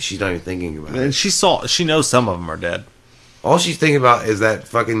 maybe she's not even thinking about it. And she knows some of them are dead. All she's thinking about is that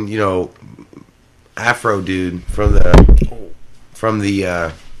fucking, Afro dude from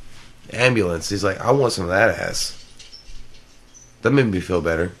the ambulance. He's like, I want some of that ass. That made me feel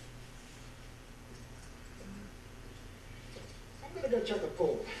better. I'm gonna go check the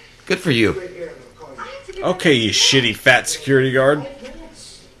pool. Good for you. Right here, I'm gonna call you. Okay, you shitty fat security guard.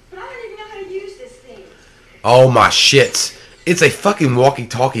 But I don't even know how to use this thing. Oh my shits. It's a fucking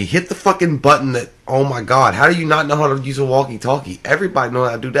walkie-talkie. Hit the fucking button that... Oh my god. How do you not know how to use a walkie-talkie? Everybody know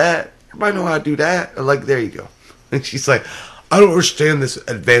how to do that. Everybody know how to do that. And like, there you go. And she's like, I don't understand this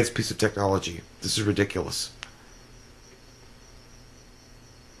advanced piece of technology. This is ridiculous.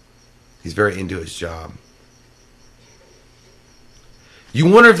 He's very into his job. You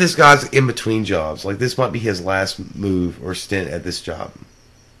wonder if this guy's in between jobs. Like, this might be his last move or stint at this job.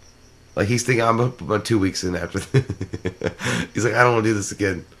 Like, he's thinking, I'm about 2 weeks in after this. He's like, I don't want to do this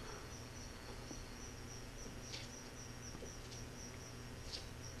again.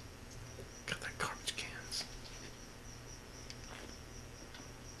 Got that garbage cans.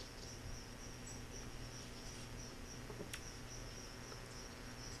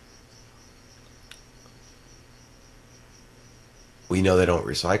 We know they don't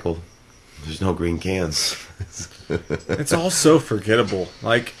recycle. There's no green cans. It's all so forgettable.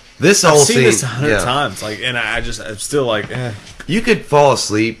 Like this I've whole seen scene, this 100 yeah. times. Like, and I'm still like, eh. You could fall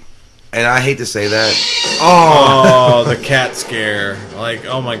asleep, and I hate to say that. Oh, the cat scare. Like,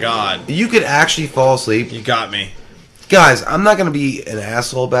 oh my god. You could actually fall asleep. You got me. Guys, I'm not going to be an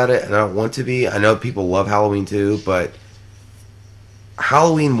asshole about it, and I don't want to be. I know people love Halloween too, but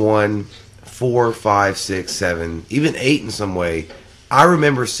Halloween 1, 4, 5, 6, 7, even 8 in some way, I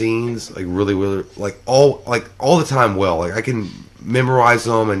remember scenes like really, really, all the time well. Like I can memorize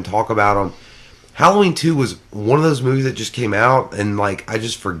them and talk about them. Halloween 2 was one of those movies that just came out, and like I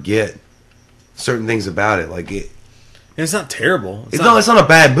just forget certain things about it. Like it's not terrible. It's not a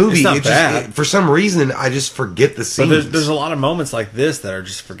bad movie. It's not It bad. Just, for some reason, I just forget the scenes. But there's a lot of moments like this that are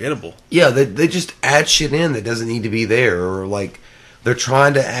just forgettable. Yeah, they just add shit in that doesn't need to be there, or like they're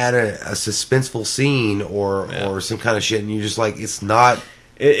trying to add a suspenseful scene or some kind of shit, and you're just like, it's not.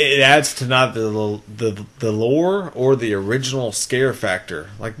 It adds to not the lore or the original scare factor.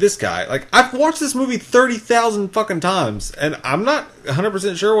 Like this guy, like I've watched this movie 30,000 fucking times, and I'm not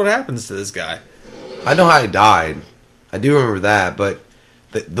 100% sure what happens to this guy. I know how he died. I do remember that, but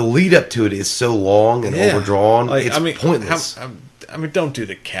the lead up to it is so long and overdrawn. Like, it's pointless. I mean, don't do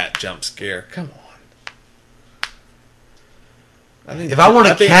the cat jump scare. Come on. If I want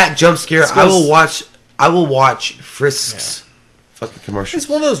a cat jump scare, I will watch Frisk's fucking commercial. It's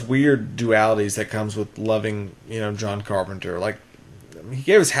one of those weird dualities that comes with loving, John Carpenter. Like, he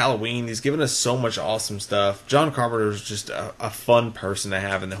gave us Halloween. He's given us so much awesome stuff. John Carpenter is just a fun person to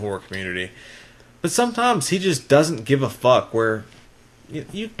have in the horror community. But sometimes he just doesn't give a fuck, where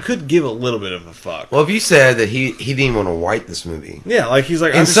you could give a little bit of a fuck. Well, if you said that he didn't even want to write this movie. Yeah, like he's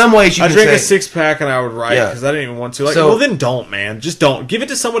like, in some ways you I can drink say, a 6-pack and I would write because I didn't even want to. Like, well, then don't, man. Just don't. Give it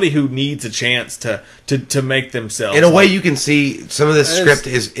to somebody who needs a chance to make themselves. In a way, you can see some of this script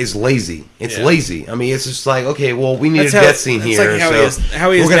is lazy. It's lazy. I mean, it's just like, okay, well, we need a death scene here, like how so he is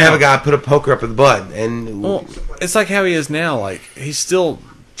we're gonna now. have a guy put a poker up his butt, and well, it's like how he is now. Like, he's still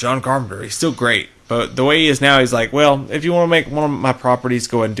John Carpenter. He's still great. But the way he is now, he's like, well, if you want to make one of my properties,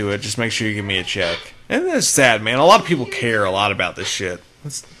 go ahead and do it. Just make sure you give me a check. And that's sad, man. A lot of people care a lot about this shit.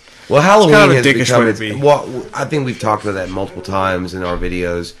 Halloween kind of has a dickish become way to be. Well, I think we've talked about that multiple times in our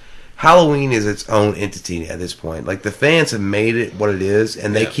videos. Halloween is its own entity at this point. Like, the fans have made it what it is,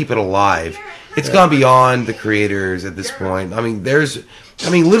 and they keep it alive. It's gone beyond the creators at this point. I mean,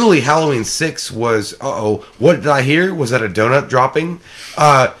 literally Halloween 6 was, what did I hear? Was that a donut dropping?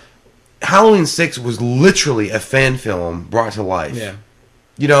 Halloween 6 was literally a fan film brought to life. Yeah.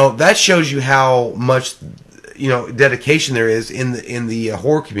 That shows you how much, dedication there is in the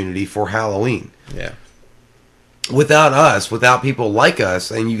horror community for Halloween. Yeah. Without us, without people like us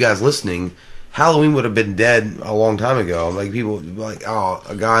and you guys listening, Halloween would have been dead a long time ago. Like, people like, oh,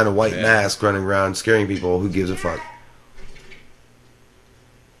 a guy in a white mask running around scaring people. Who gives a fuck?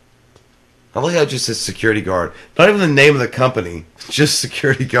 I like how it just says security guard. Not even the name of the company. Just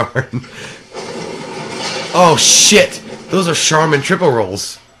security guard. Oh, shit. Those are Charmin triple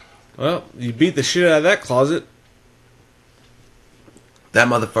rolls. Well, you beat the shit out of that closet. That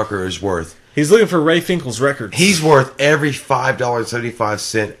motherfucker is worth. He's looking for Ray Finkel's records. He's worth every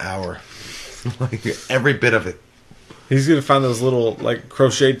 $5.75 hour. Like, every bit of it. He's going to find those little, like,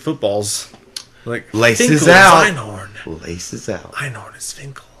 crocheted footballs. Like, Laces Finkel out. Einhorn. Laces out. Einhorn is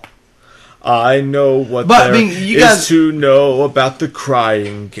Finkel. I know what you guys is to know about the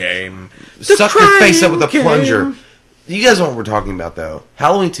crying game. Suck your face up with a plunger. You guys know what we're talking about, though.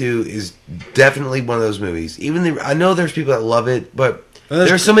 Halloween 2 is definitely one of those movies. I know there's people that love it, but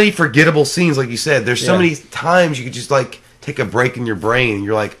there's so many forgettable scenes, like you said. There's so many times you could just, like, take a break in your brain, and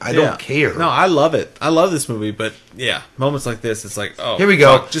you're like, I don't care. No, I love it. I love this movie, but, moments like this, it's like, oh. Here we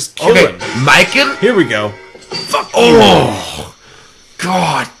go. Fuck, just kill him. Michael? Here we go. Fuck you.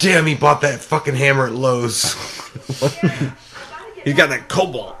 God damn, he bought that fucking hammer at Lowe's. He's got that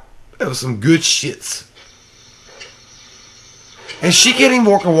cobalt. That was some good shits. And she can't even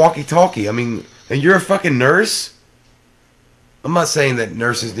work a walkie-talkie. I mean, and you're a fucking nurse? I'm not saying that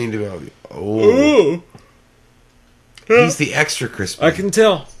nurses need to go, oh. He's the extra crispy. I can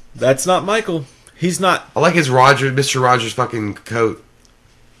tell. That's not Michael. He's not. I like his Mr. Rogers fucking coat.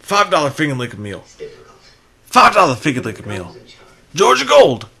 $5 finger lick a meal. $5 finger lick a meal. Georgia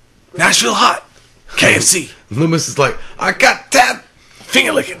Gold. Nashville Hot. KFC. Loomis is like, I got that.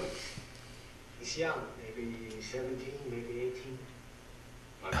 Finger licking. He's young, maybe 17, maybe 18.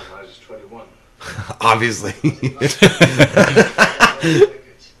 Michael Myers is 21. Obviously. I'll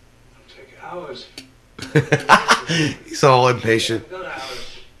take hours. He's all impatient.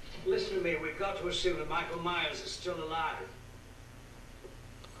 Listen to me, we've got to assume that Michael Myers is still alive.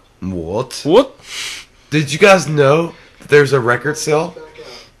 What? What? Did you guys know that there's a record sale? Back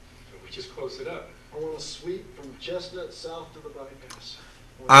out. We just close it up. I want a suite from Chestnut south to the bypass.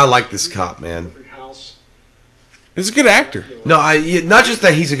 I like this cop, man. Every house. He's a good actor. No, not just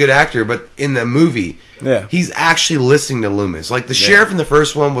that he's a good actor, but in the movie, Yeah. he's actually listening to Loomis. Like the sheriff in the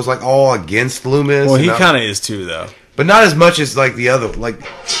first one was like all against Loomis. Well, and he not- kind of is too, though. but not as much as like the other. Like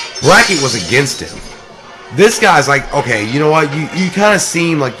Brackett was against him. This guy's like, okay, you know what? You kind of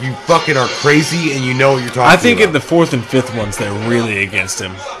seem like you fucking are crazy, and you know what you're talking about. I think in the fourth and fifth ones, they're really against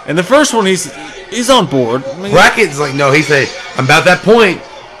him. In the first one, he's on board. I mean, Brackett's like, no, he said, I'm about that point.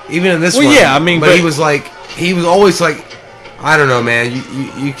 Even in this Well, one. yeah, I mean, but but- he was always like, I don't know, man.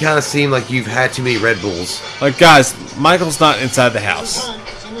 You kind of seem like you've had too many Red Bulls. like, guys, Michael's not inside the house.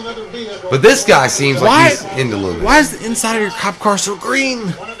 Send another vehicle. But this guy seems like Why- he's into Loomis. Why is the inside of your cop car so green?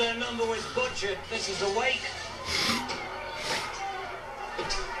 One of their number was butchered. This is a wake.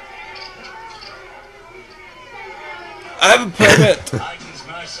 I have a permit. Heightens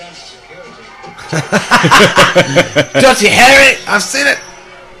my sense of security. Don't you hear it? I've seen it.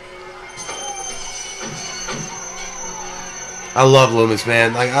 I love Loomis,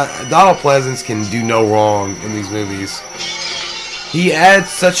 man. Like Donald Pleasance can do no wrong in these movies. He adds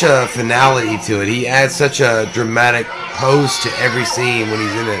such a finality to it. He adds such a dramatic pose to every scene when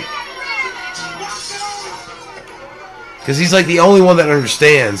he's in it. Because he's like the only one that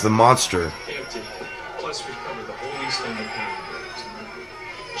understands the monster. Empty. Plus we covered the whole east end of town.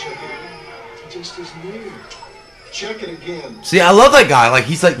 Check it again. He just isn't here. Check it again. See, I love that guy. Like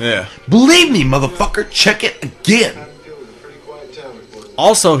he's like, Yeah. believe me, motherfucker, check it again. Hatfield was a pretty quiet town before this.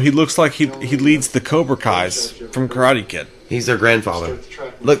 Also, he looks like he leads the Cobra Kai's from Karate Kid. He's their grandfather. Start the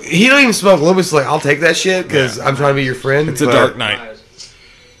track. Look, he don't even smoke. Loomis is like, I'll take that shit because I'm trying to be your friend. It's a but- dark night.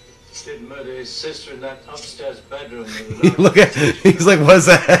 Did murder his sister in that upstairs bedroom the other night. Look at, he's like, what's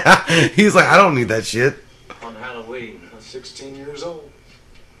that? He's like, I don't need that shit. On Halloween. 16 years old.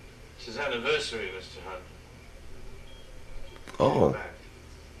 It's his anniversary, Mr. Hunt. Oh, Back.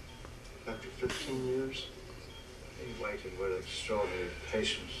 After 15 years. He waited with extraordinary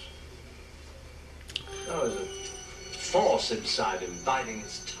patience. There was a force inside him, biding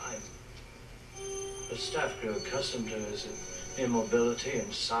his time. The staff grew accustomed to his immobility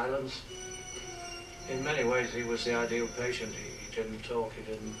and silence. In many ways, he was the ideal patient. He didn't talk,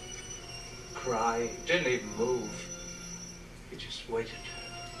 he didn't cry, he didn't even move. He just waited.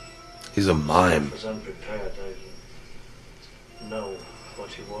 he's a mime. Staff was unprepared. They didn't know what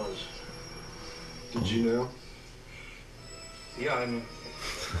he was. Did you know? Yeah, I knew.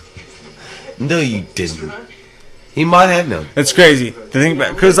 No, you didn't. He might have known. It's crazy to think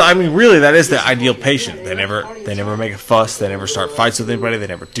about because I mean, really, that is the ideal patient. They never make a fuss. They never start fights with anybody. They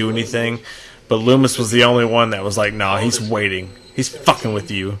never do anything. But Loomis was the only one that was like, "Nah, he's waiting. He's fucking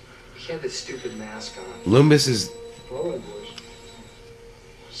with you." He had this stupid mask on. Loomis is. Well,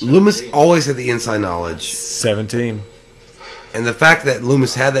 boys. Loomis always had the inside knowledge. 17. And the fact that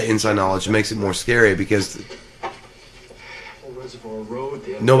Loomis had that inside knowledge makes it more scary because Old Reservoir Road.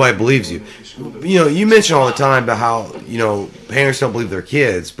 The nobody believes you. You know, you mention all the time about how, you know, parents don't believe their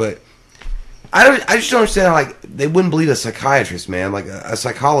kids, but I just don't understand how, like, they wouldn't believe a psychiatrist, man, like a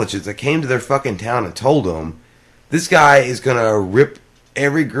psychologist that came to their fucking town and told them, this guy is going to rip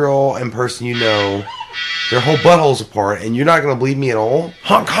every girl and person you know, their whole buttholes apart, and you're not going to believe me at all?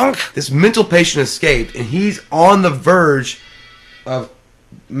 Honk honk. This mental patient escaped, and he's on the verge of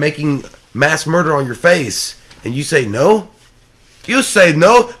making mass murder on your face, and you say no? You say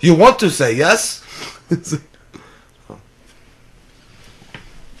no? You want to say yes?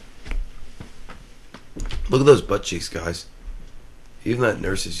 Look at those butt cheeks, guys. Even that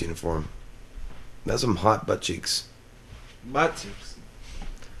nurse's uniform. That's some hot butt cheeks. I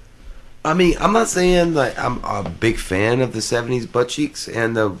mean, I'm not saying that I'm a big fan of the 70s butt cheeks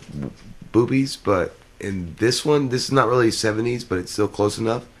and the boobies, but in this one, this is not really 70s, but it's still close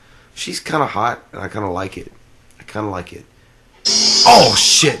enough. She's kind of hot, and I kind of like it. Oh,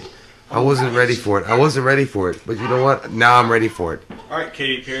 shit! I wasn't ready for it. But you know what? Now I'm ready for it. All right,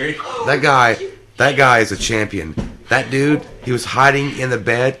 Katy Perry. That guy is a champion. That dude, he was hiding in the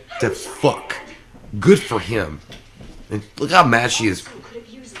bed to fuck. Good for him. And look how mad she is. Could have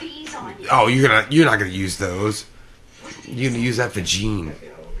used these on you. Oh, you're not gonna use those. You're gonna use that for Gene.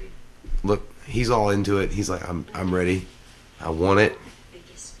 Look, he's all into it. He's like, I'm ready. I want it,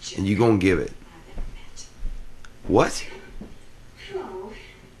 and you gonna give it. What? No.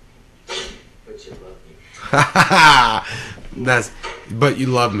 But you love me. But you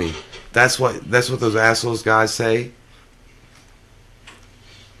love me. That's what those assholes guys say.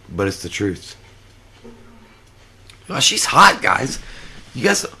 But it's the truth. Oh, she's hot, guys. You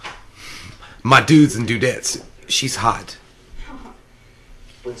guys, my dudes and dudettes. She's hot.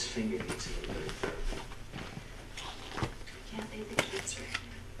 Let's finger these a little bit. Can't leave the kids right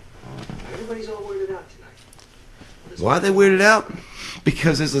now. Everybody's all weirded out tonight. Why are they weirded out?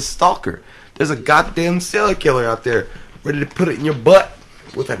 Because there's a stalker. There's a goddamn serial killer out there ready to put it in your butt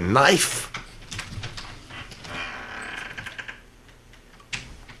with a knife.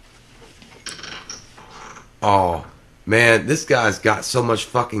 Oh, man, this guy's got so much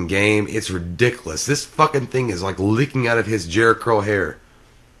fucking game. It's ridiculous. This fucking thing is like leaking out of his Jerry curl hair.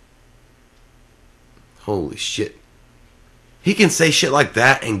 Holy shit. He can say shit like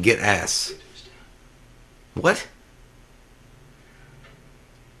that and get ass. What?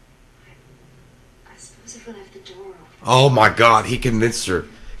 I suppose if we left the door open. Oh my god, he convinced her.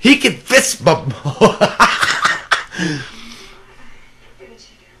 He convinced my... I'm gonna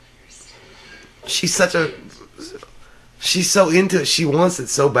check it out first. She's such a... She's so into it. She wants it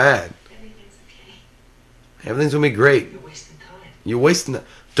so bad. Everything's okay. Everything's gonna be great. You're wasting time. You're wasting it.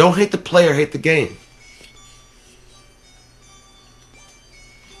 Don't hate the player, hate the game.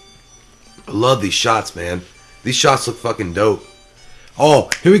 I love these shots, man. These shots look fucking dope. Oh,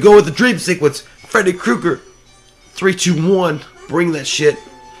 here we go with the dream sequence. Freddy Krueger. 3, 2, 1. Bring that shit.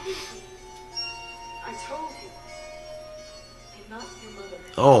 I told you. They knocked your mother.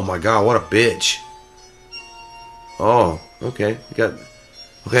 Oh my god, what a bitch. Oh, okay.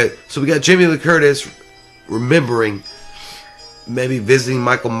 So we got Jamie Lee Curtis remembering maybe visiting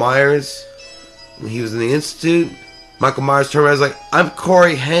Michael Myers when he was in the Institute. Michael Myers turned around and was like, I'm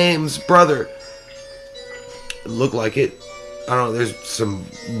Corey Haim's brother. It looked like it. I don't know, there's some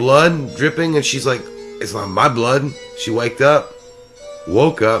blood dripping, and she's like, it's not my blood. She woke up.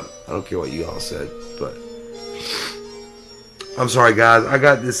 I don't care what you all said, but I'm sorry, guys. I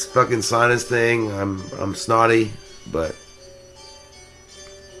got this fucking sinus thing. I'm snotty, but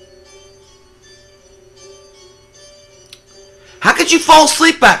how could you fall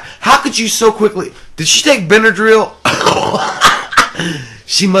asleep back? How could you so quickly? Did she take Benadryl?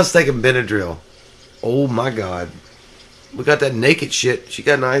 She must take a Benadryl. Oh my god. We got that naked shit. She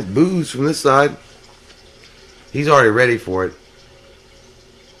got nice boobs from this side. He's already ready for it.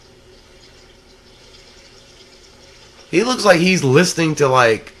 He looks like he's listening to,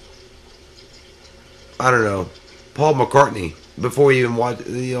 like, I don't know, Paul McCartney before he even watch,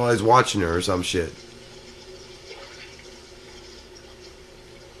 he's watching her or some shit.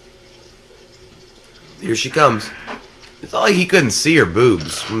 Here she comes. It's not like he couldn't see her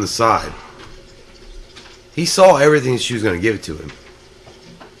boobs from the side. He saw everything she was going to give it to him. Look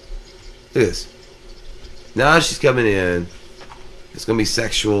at this. Now she's coming in. It's going to be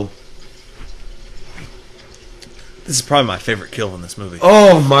sexual. This is probably my favorite kill in this movie.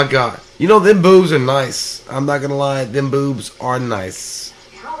 Oh my god. You know, them boobs are nice. I'm not going to lie. Them boobs are nice.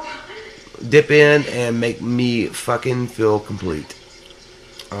 Dip in and make me fucking feel complete.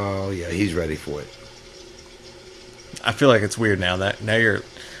 Oh yeah, he's ready for it. I feel like it's weird now that you're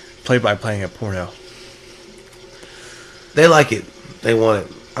play-by-playing a porno. They like it. They want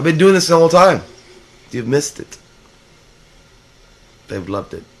it. I've been doing this the whole time. You've missed it. They've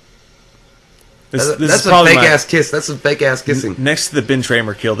loved it. This That's is a probably fake ass kiss. That's some fake ass kissing. Next to the Ben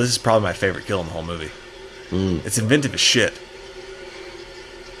Tramer kill, this is probably my favorite kill in the whole movie. It's inventive as shit.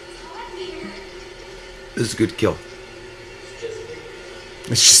 This is a good kill.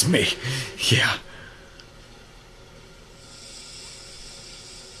 It's just me. Yeah.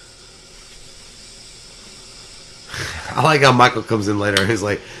 I like how Michael comes in later and he's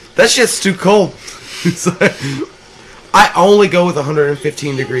like, that shit's too cold. It's like, I only go with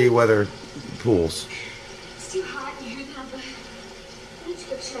 115 degree weather pools. It's too hot in here now, but let's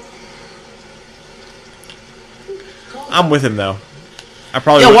go check. I'm with him though. I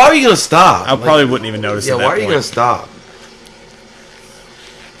probably Yeah, why are you gonna stop? I probably wouldn't even notice. Yeah, at that why are you point. gonna stop?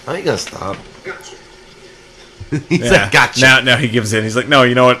 How are you gonna stop? Gotcha. He's Yeah. like, gotcha. Now he gives in. He's like, no,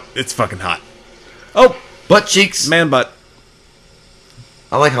 you know what? It's fucking hot. Oh, Butt cheeks. man butt.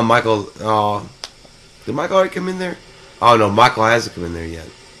 I like how Michael. Did Michael already come in there? Oh no, Michael hasn't come in there yet.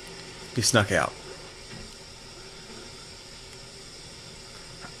 He snuck out.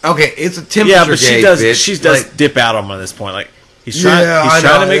 Okay, it's a temperature Yeah, but she gauge, does. bitch. She does Like, dip out on him at this point. Like he's trying. Yeah, he's I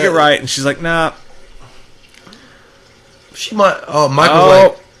trying know, to make yeah. it right, and she's like, nah. she might. Oh, Michael's Oh.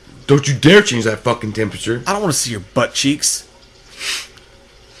 like, don't you dare change that fucking temperature. I don't want to see your butt cheeks.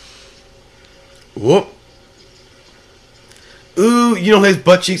 Whoop. Ooh, you know his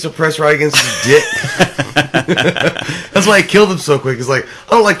butt cheeks are pressed right against his dick. That's why he killed him so quick. He's like,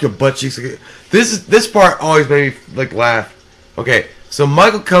 I don't like your butt cheeks. This part always made me like laugh. Okay, So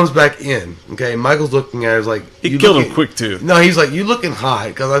Michael comes back in. Okay, Michael's looking at her. He's like, He "You killed him looking-" quick, too. No, he's like, "You looking hot?"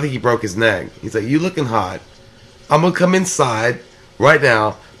 Because I think he broke his neck. He's like, "You looking hot? I'm gonna come inside right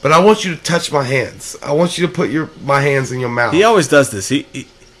now, but I want you to touch my hands. I want you to put my hands in your mouth." He always does this. He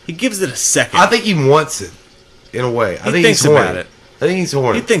gives it a second. I think he wants it in a way. I think thinks he's horny. about it. I think he's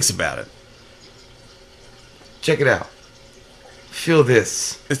horny. He thinks about it. Check it out. Feel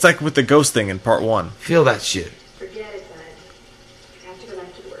this. It's like with the ghost thing in part 1. Feel that shit. Forget it, bud. I have to go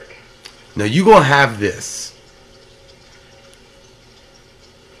back to work. Now you gonna have this.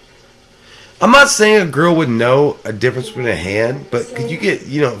 I'm not saying a girl would know a difference between a hand, but could you get,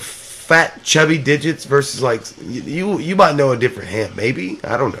 fat chubby digits versus like you might know a different hand, maybe?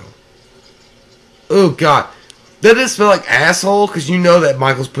 I don't know. Oh god. Does it smell like asshole? Because you know that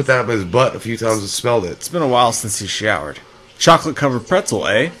Michael's put that up his butt a few times and smelled it. It's been a while since he showered. Chocolate covered pretzel,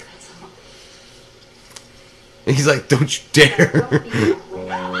 eh? And he's like, "Don't you dare."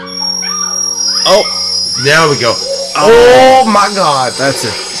 Oh, there we go. Oh my god. that's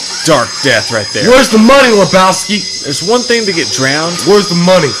a dark death right there. Where's the money, Lebowski? There's one thing to get drowned. Where's the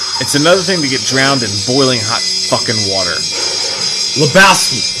money? It's another thing to get drowned in boiling hot fucking water.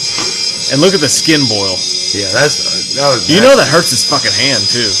 Lebowski. And look at the skin boil. Yeah, that was You know that hurts his fucking hand,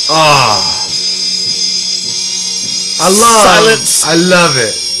 too. Silence I love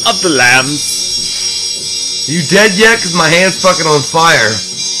it. of the lambs. You dead yet? Because my hand's fucking on fire.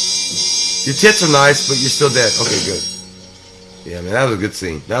 Your tits are nice, but you're still dead. Okay, good. Yeah, man, that was a good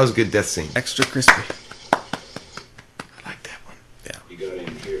scene. That was a good death scene. Extra crispy. I like that one. Yeah. You got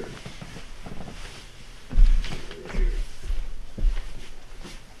in here.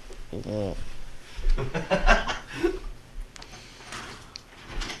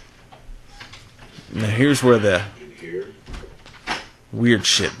 Now here's where the In here. weird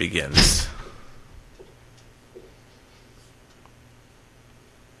shit begins.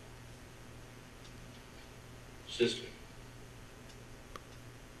 Sister.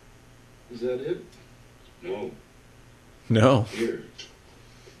 Is that it? No. No. Here.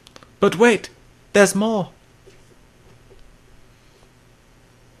 But wait, there's more.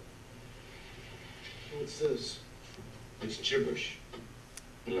 What's this? It's gibberish.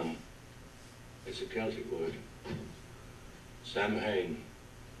 No. It's a Celtic word. Samhain.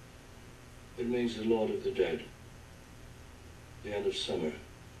 It means the Lord of the Dead. The end of summer.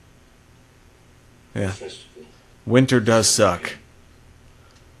 Yeah. Festival. Winter does suck.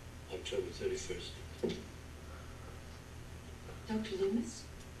 October 31st. Dr. Loomis,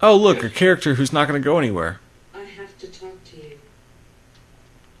 Oh, look, a character who's not going to go anywhere. I have to talk to you.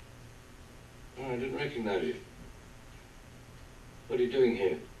 Oh, I didn't recognize you. What are you doing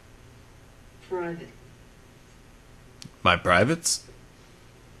here? Private. My privates?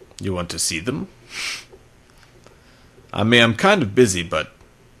 You want to see them? I mean, I'm kind of busy, but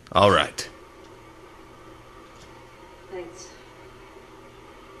alright. Thanks.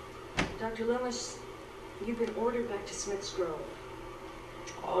 Dr. Loomis, you've been ordered back to Smith's Grove.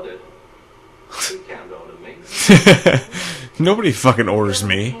 Ordered? You can't order me. Nobody fucking orders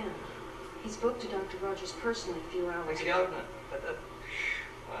me. He spoke to Dr. Rogers personally a few hours ago.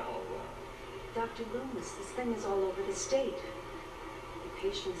 Dr. Loomis, this thing is all over the state. The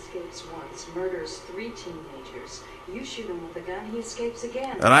patient escapes once, murders 3 teenagers. You shoot him with a gun, he escapes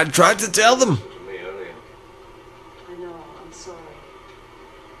again. And I tried to tell them. To me earlier. I know, I'm sorry.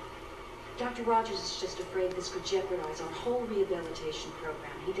 Dr. Rogers is just afraid this could jeopardize our whole rehabilitation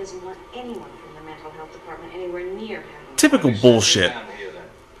program. He doesn't want anyone from the mental health department anywhere near having... Typical bullshit.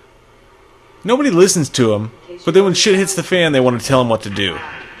 Nobody listens to him, but then when shit hits the fan, they want to tell him what to do.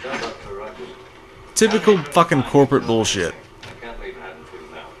 Typical fucking corporate bullshit. I can't leave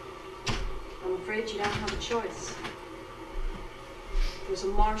Haddonfield now. I'm afraid you don't have a choice. There's a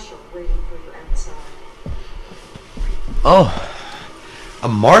marshal waiting for you outside. Oh, a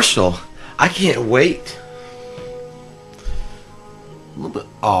marshal. I can't wait. A little bit.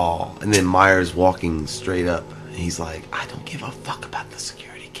 Oh, and then Myers walking straight up. He's like, "I don't give a fuck about the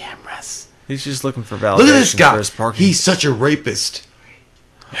security cameras." He's just looking for validation. Look at this For guy. his parking. He's such a rapist.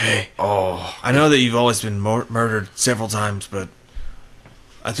 Hey, Oh, I know that you've always been murdered several times, but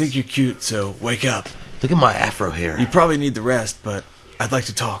I think you're cute, so wake up. look at my afro hair. You probably need the rest, but I'd like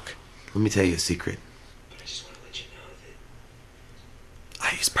to talk. Let me tell you a secret. I just want to let you know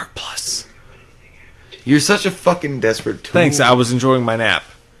that I use Perk Plus. You're such a fucking desperate tool. Thanks, I was enjoying my nap.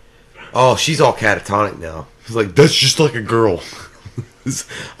 Oh, she's all catatonic now. She's like, "That's just like a girl."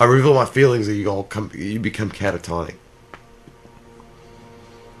 I reveal my feelings, and you become catatonic.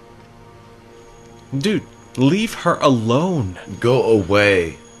 Dude, leave her alone. Go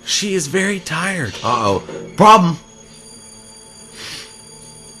away. She is very tired. Uh oh. Problem.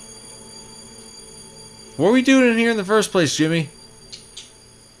 What are we doing in here in the first place, Jimmy?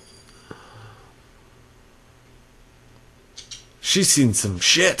 She's seen some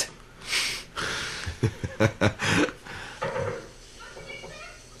shit.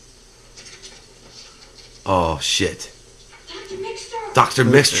 Oh, shit. Dr.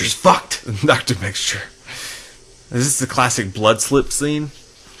 Mixture's fucked. Dr. Mixture. Is this the classic blood slip scene?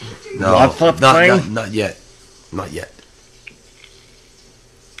 No, Blood slip thing? not yet. Not yet.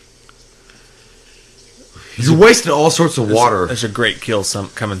 You're wasting all sorts of water. There's a great kill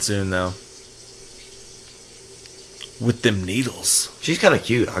coming soon, though. With them needles. She's kind of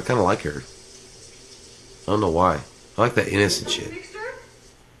cute. I kind of like her. I don't know why. I like that innocent shit.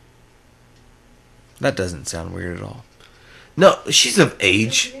 That doesn't sound weird at all. No, she's of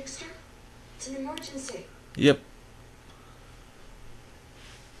age. It's an emergency. Yep.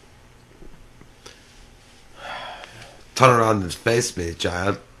 Turn around his face, me,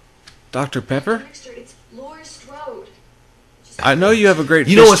 child. Dr. Pepper? It's Laura Strode. I know you have a great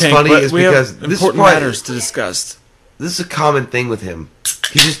You know fish what's tank, funny but is we because have this is important probably- matters to discuss. This is a common thing with him.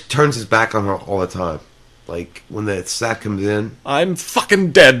 He just turns his back on her all the time. Like, when the sack comes in. I'm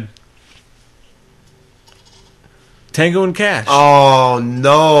fucking dead. Tango and Cash. Oh,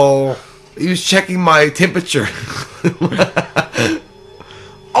 no. He was checking my temperature.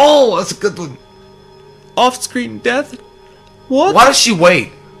 Oh, that's a good one. Off-screen death? What? Why does she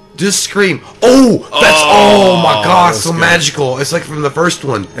wait? Just scream. Oh, that's, oh my god, so good. magical. It's like from the first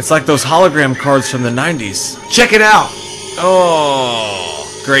one. It's like those hologram cards from the 90s. Check it out.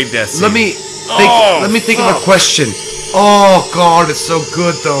 Oh, great death scene. Let me think of a question. Oh god, it's so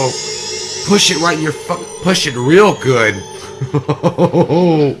good though. Push it right in your push it real good.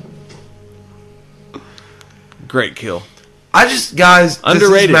 Great kill. I just, guys, does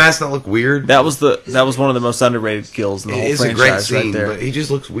Underrated. his mask not look weird? That was one of the most underrated kills in the It whole is a great franchise scene, right there. but he just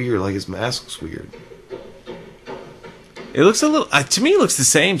looks weird. Like his mask looks weird. It looks a little, to me, it looks the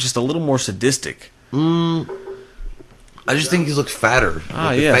same, just a little more sadistic. I just think he looks fatter. Ah,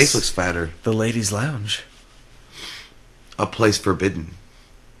 Like, the yes. face looks fatter. The Ladies' Lounge. A place forbidden.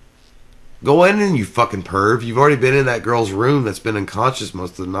 Go in and you fucking perv. You've already been in that girl's room that's been unconscious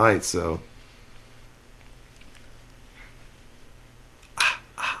most of the night, so.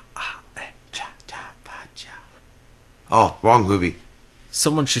 Oh, wrong movie.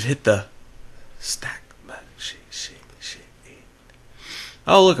 Someone should hit the stack.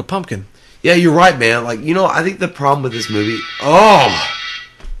 Oh, look, a pumpkin. Yeah, you're right, man. Like, you know, I think the problem with this movie. Oh!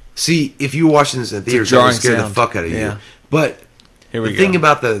 See, if you were watching this in theaters, that would jarring scare the sound. fuck out of you. Yeah. But Here we the go. thing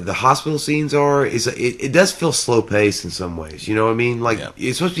about the hospital scenes is it does feel slow paced in some ways. You know what I mean? Like,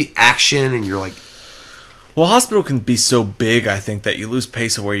 it's supposed to be action, and you're like. Well, hospital can be so big, I think, that you lose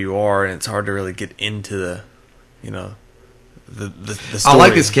pace of where you are, and it's hard to really get into the, you know, the story. I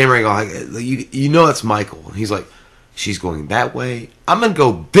like this camera angle. You know it's Michael. He's like, she's going that way. I'm going to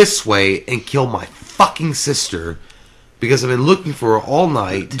go this way and kill my fucking sister because I've been looking for her all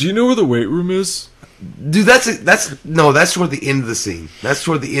night. Do you know where the weight room is? Dude, that's toward the end of the scene. That's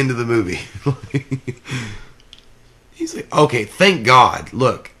toward the end of the movie. He's like, okay, thank God.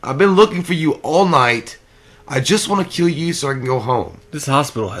 Look, I've been looking for you all night. I just want to kill you so I can go home. This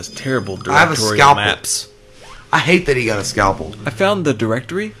hospital has terrible I have a directorial scalpel. maps. I hate that he got a scalpel. I found the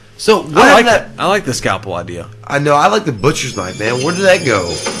directory. So what I like happened that. I like the scalpel idea. I know, I like the butcher's knife, man. Where did that go?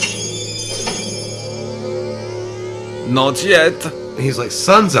 Not yet. He's like,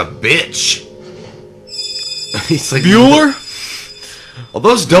 son's a bitch. He's like, Bueller? Are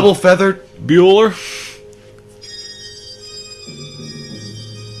those double feathered? Bueller?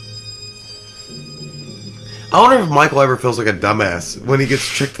 I wonder if Michael ever feels like a dumbass when he gets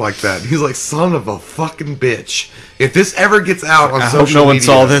tricked like that. He's like, son of a fucking bitch. If this ever gets out on I hope social no one media,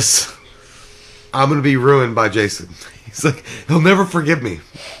 saw this. I'm going to be ruined by Jason. He's like, he'll never forgive me.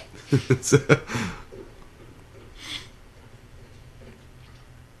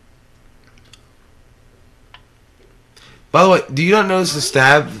 By the way, do you not notice the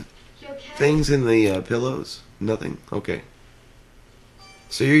stab things in the pillows? Nothing? Okay.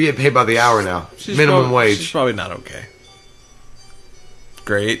 So you're getting paid by the hour now. Minimum wage. She's probably not okay.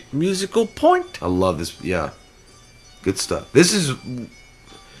 Great musical point. I love this. Yeah. Good stuff. This is...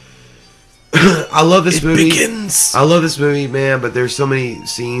 I love this movie. Begins. I love this movie, man, but there's so many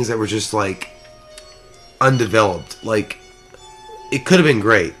scenes that were just, like, undeveloped. Like, it could have been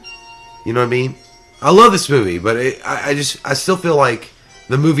great. You know what I mean? I love this movie, but I still feel like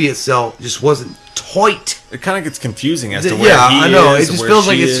the movie itself just wasn't tight. It kind of gets confusing as to where Yeah, he I know. is. It just where feels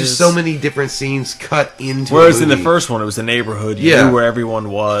like she it's is. just so many different scenes cut into Whereas a in the movie. first one, it was the neighborhood. You Yeah. knew where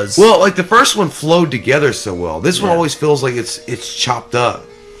everyone was. Well, like the first one flowed together so well. This one Yeah. always feels like it's chopped up.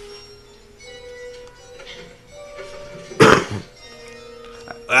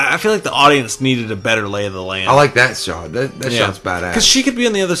 I feel like the audience needed a better lay of the land. I like that shot. That shot's badass. Because she could be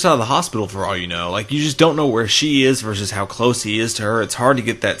on the other side of the hospital for all you know. Like, you just don't know where she is versus how close he is to her. It's hard to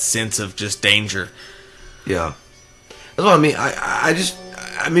get that sense of just danger. Yeah. That's what I mean.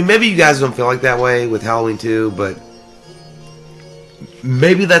 I mean, maybe you guys don't feel like that way with Halloween 2, but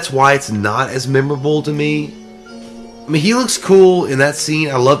maybe that's why it's not as memorable to me. I mean, he looks cool in that scene.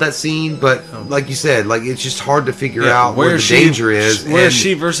 I love that scene, but like you said, like it's just hard to figure out where the danger is. Where is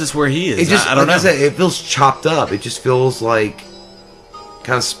she versus where he is? It just, I don't know. I said, it feels chopped up. It just feels like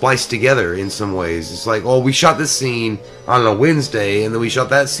kind of spliced together in some ways. It's like, oh, we shot this scene on a Wednesday, and then we shot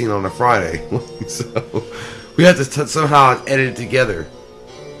that scene on a Friday. So we have to somehow edit it together.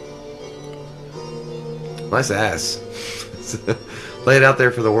 Nice ass. Lay it out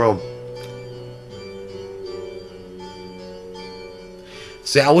there for the world.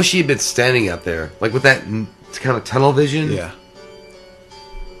 See, I wish he had been standing out there, like with that kind of tunnel vision. Yeah.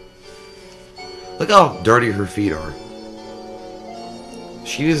 Look how dirty her feet are.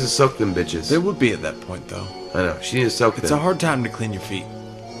 She needs to soak them bitches. They would be at that point, though. I know. She needs to soak them. It's a hard time to clean your feet.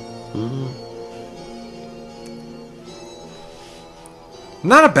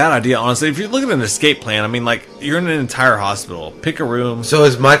 Not a bad idea, honestly. If you look at an escape plan, I mean, like, you're in an entire hospital. Pick a room. So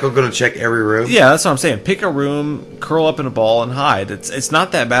is Michael going to check every room? Yeah, that's what I'm saying. Pick a room, curl up in a ball, and hide. It's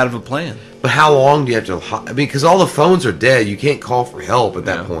not that bad of a plan. But how long do you have to hide? I mean, because all the phones are dead. You can't call for help at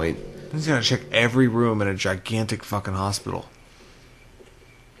that point. He's got to check every room in a gigantic fucking hospital.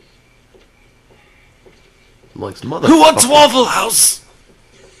 I'm like, motherfucker. Who wants Waffle House?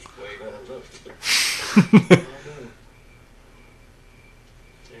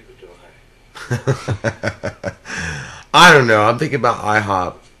 I don't know. I'm thinking about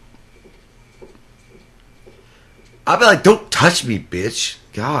IHOP. I'd be like, don't touch me, bitch.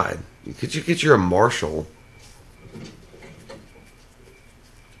 God. Could you get you're a marshal?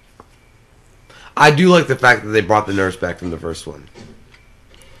 I do like the fact that they brought the nurse back from the first one.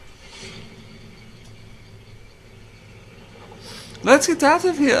 Let's get out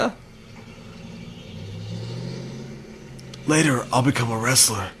of here. Later, I'll become a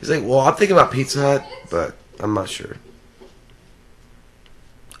wrestler. He's like, well, I'm thinking about Pizza Hut, but I'm not sure.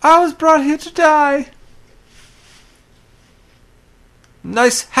 I was brought here to die.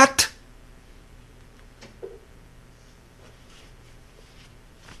 Nice hat.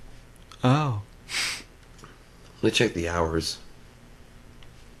 Oh. Let me check the hours.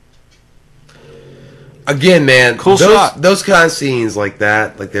 Again, man, cool shot. Those kind of scenes like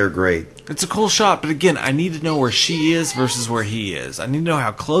that, like they're great. It's a cool shot, but again, I need to know where she is versus where he is. I need to know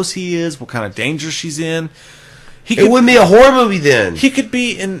how close he is, what kind of danger she's in. It wouldn't be a horror movie then. He could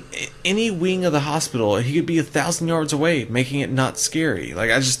be in any wing of the hospital. He could be 1,000 yards away, making it not scary.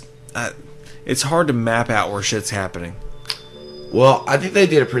 Like, it's hard to map out where shit's happening. Well, I think they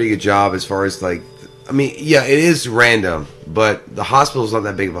did a pretty good job as far as, like, I mean, yeah, it is random, but the hospital's not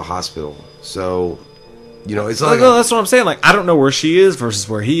that big of a hospital. So, you know, it's like... No, that's what I'm saying. Like, I don't know where she is versus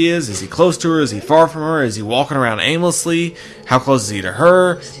where he is. Is he close to her? Is he far from her? Is he walking around aimlessly? How close is he to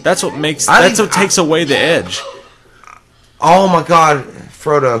her? That's what makes... That's what takes away the edge. Oh, my God.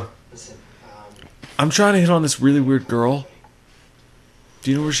 Frodo. I'm trying to hit on this really weird girl.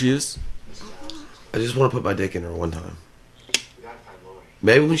 Do you know where she is? I just want to put my dick in her one time.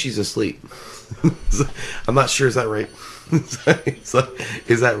 Maybe when she's asleep. I'm not sure. Is that rape?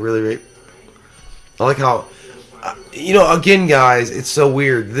 Is that really rape? I like how... you know, again, guys, it's so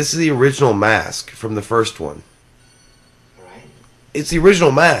weird. This is the original mask from the first one. It's the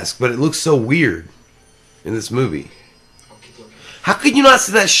original mask, but it looks so weird in this movie. How could you not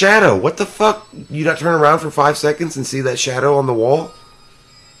see that shadow? What the fuck? You not turn around for 5 seconds and see that shadow on the wall?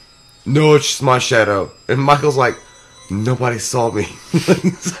 No, it's just my shadow. And Michael's like, nobody saw me.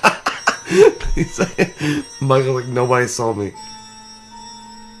 He's like, Michael's like, nobody saw me.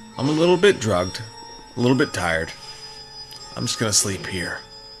 I'm a little bit drugged. A little bit tired. I'm just gonna sleep here.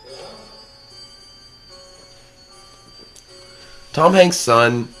 Tom Hanks'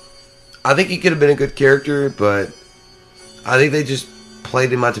 son, I think he could have been a good character, but I think they just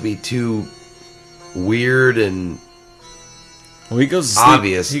played him out to be too weird and well, he goes to sleep.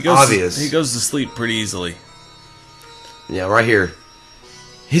 Obvious. He goes to sleep pretty easily. Yeah, right here.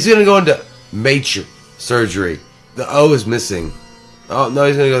 He's gonna go into major surgery. The O is missing. Oh no,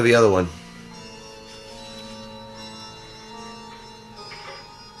 he's gonna go to the other one.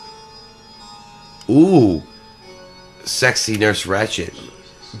 Ooh, sexy Nurse Ratched.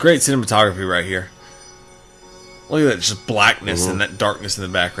 Great cinematography right here. Look at that, just blackness and that darkness in the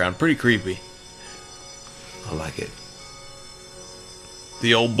background. Pretty creepy. I like it.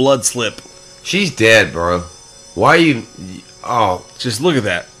 The old blood slip. She's dead, bro. Why are you? Oh, Just look at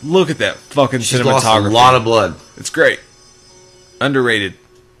that. Look at that fucking she's cinematography. lost a lot of blood. It's great. Underrated.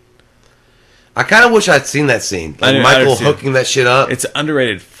 I kind of wish I'd seen that scene. I Like do Michael too. hooking that shit up. It's an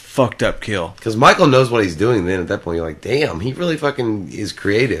underrated, fucked up kill. Because Michael knows what he's doing then at that point. You're like, damn, he really fucking is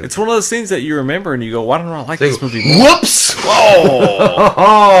creative. It's one of those things that you remember and you go, why don't I like this movie more? Whoops! Oh,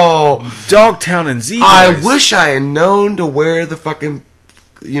 Oh! Dogtown and Z. I wish I had known to wear the fucking,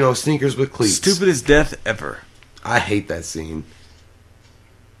 sneakers with cleats. Stupidest death ever. I hate that scene.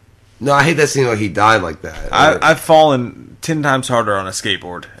 No, I hate that scene where he died like that. I've fallen 10 times harder on a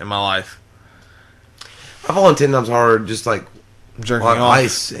skateboard in my life. I've fallen 10 times harder just like Jerking on off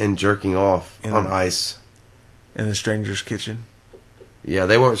ice and jerking off on ice. in the stranger's kitchen. Yeah,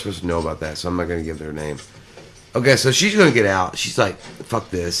 they weren't supposed to know about that, so I'm not going to give their name. Okay, so she's going to get out. She's like, fuck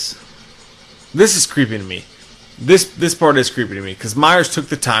this. This is creepy to me. This part is creepy to me because Myers took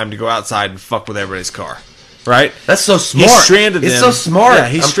the time to go outside and fuck with everybody's car. Right? That's so smart. He stranded them. It's so smart. Yeah,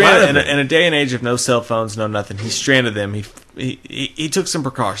 he I'm stranded proud of in a day and age of no cell phones, no nothing. He stranded them. He took some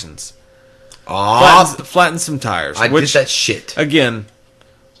precautions. Flattened some tires. I did that shit. Again,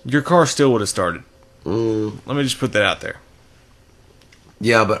 your car still would have started. Let me just put that out there.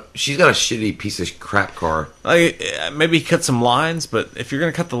 Yeah, but she's got a shitty piece of crap car. Like, maybe cut some lines, but if you're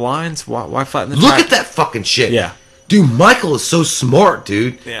gonna cut the lines, why flatten the Look tire? at that fucking shit. Yeah. Dude, Michael is so smart,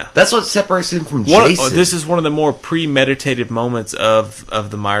 dude. Yeah. That's what separates him from Jason. This is one of the more premeditated moments of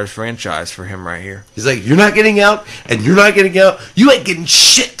the Myers franchise for him right here. He's like, you're not getting out, and you're not getting out. You ain't getting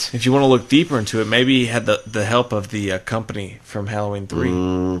shit. If you want to look deeper into it, maybe he had the help of the company from Halloween 3.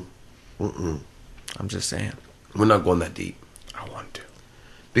 I'm just saying. We're not going that deep. I want to.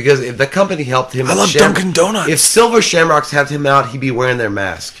 Because if the company helped him... I love Dunkin' Donuts. If Silver Shamrocks had him out, he'd be wearing their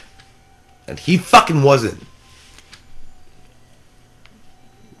mask. And he fucking wasn't.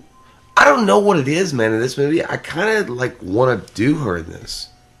 I don't know what it is, man, in this movie. I kind of, want to do her in this.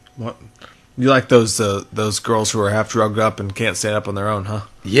 What? You like those girls who are half drugged up and can't stand up on their own, huh?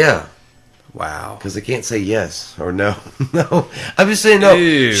 Yeah. Wow. Because they can't say yes or no. No. I'm just saying no.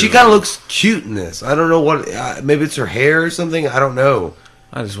 Ew. She kind of looks cute in this. I don't know what... maybe it's her hair or something. I don't know.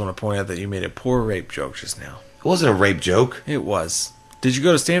 I just want to point out that you made a poor rape joke just now. It wasn't a rape joke. It was. Did you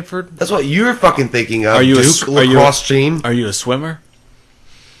go to Stanford? That's what you're fucking thinking of. Are you Duke, lacrosse team? Are you a swimmer?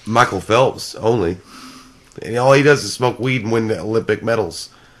 Michael Phelps only. And all he does is smoke weed and win the Olympic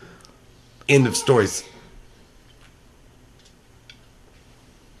medals. End of stories.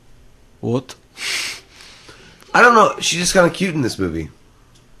 What? I don't know. She's just kind of cute in this movie.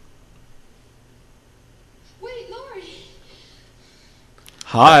 Wait, Lori.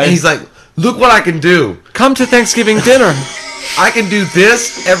 Hi. And he's like, look what I can do. Come to Thanksgiving dinner. I can do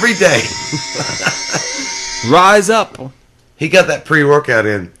this every day. Rise up. He got that pre-workout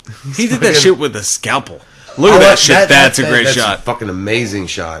in. He did that shit with a scalpel. Look at that shit. That's a great shot. A fucking amazing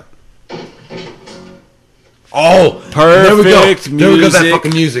shot. Oh, Perfect there we go. music. There we go. That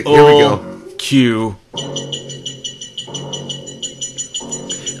fucking music. Here we go. Cue.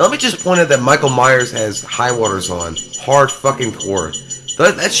 Let me just point out that Michael Myers has high waters on. Hard fucking core.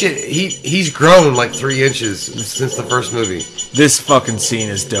 That shit, he's grown like 3 inches since the first movie. This fucking scene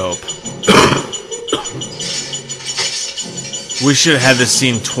is dope. We should have had this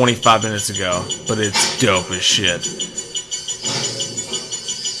scene 25 minutes ago, but it's dope as shit.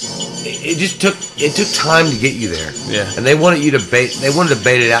 It took time to get you there. Yeah. And they wanted to bait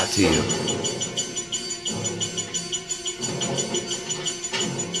it out to you.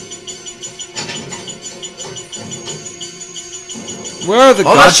 Where are the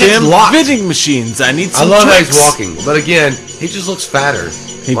that shit's goddamn locked. vending machines? I need some I love tricks. how he's walking, but again, he just looks fatter.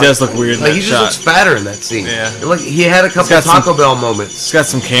 He does look weird in that He just shot. looks fatter in that scene. Yeah. Like he had a couple got some- Taco Bell moments. He's got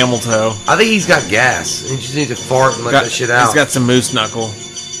some camel toe. I think he's got gas. He just needs to fart and let that shit out. He's got some moose knuckle.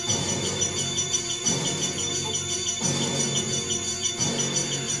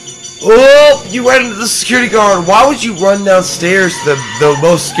 Oh, you ran into the security guard. Why would you run downstairs to the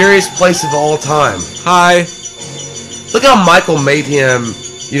most scariest place of all time? Hi. Look how Michael made him,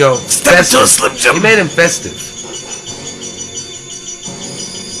 Step into a Slim Jim. He made him festive.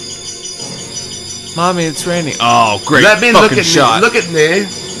 Mommy, it's raining. Oh, great Let me fucking look at shot. me. Look at me.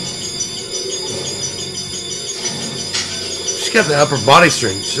 She's got the upper body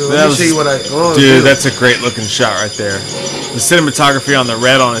strength. So let me see what I. Oh, dude, that's a great looking shot right there. The cinematography on the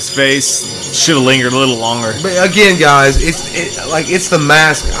red on his face should have lingered a little longer. But again, guys, it's the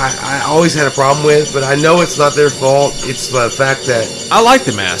mask I always had a problem with, but I know it's not their fault. It's the fact that I like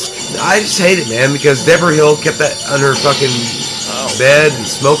the mask. I just hate it, man, because Deborah Hill kept that under her fucking bed and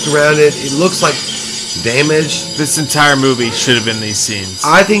smoked around it. It looks like damage. This entire movie should have been these scenes.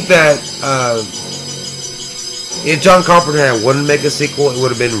 I think that if John Carpenter had wanted to make a sequel, it would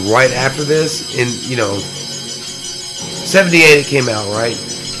have been right after this. In 78 it came out, right?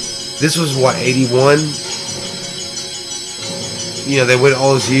 This was what, 81? They waited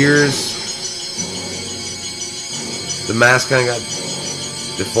all those years. The mask kind of got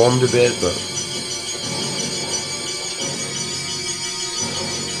deformed a bit, but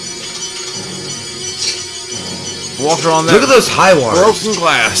Walker on that. look at those high wires. Broken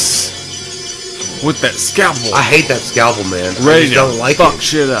glass. With that scalpel. I hate that scalpel, man. I Ready just to don't like fuck it.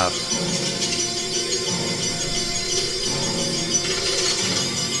 shit up.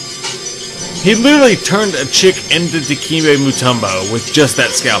 He literally turned a chick into Dikembe Mutombo with just that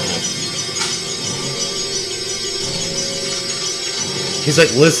scalpel. He's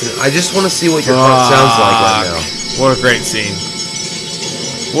like, listen, I just want to see what your heart sounds like right now. What a great scene.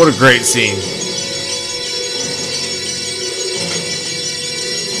 What a great scene.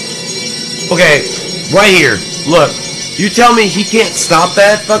 Okay, right here. Look, you tell me he can't stop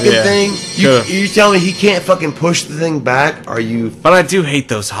that fucking thing? You tell me he can't fucking push the thing back? Are you... But I do hate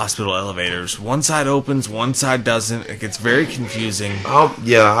those hospital elevators. One side opens, one side doesn't. It gets very confusing.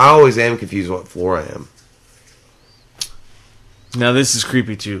 Yeah, I always am confused what floor I am. Now this is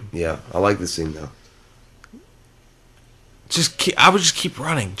creepy too. Yeah, I like this scene though. I would just keep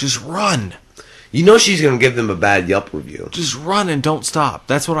running. Just run. You know she's gonna give them a bad Yelp review. Just run and don't stop.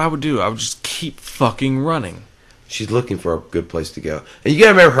 That's what I would do. I would just keep fucking running. She's looking for a good place to go. And you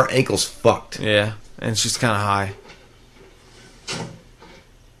gotta remember her ankle's fucked. Yeah, and she's kind of high.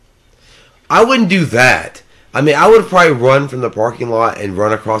 I wouldn't do that. I mean, I would probably run from the parking lot and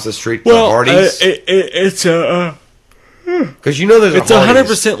run across the street to Hardee's. It's a... Because there's it's a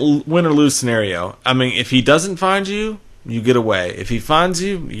 100% win or lose scenario. I mean, if he doesn't find you, you get away. If he finds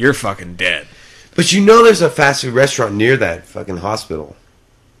you, you're fucking dead. But there's a fast food restaurant near that fucking hospital.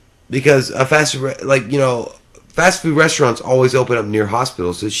 Because a fast food restaurants always open up near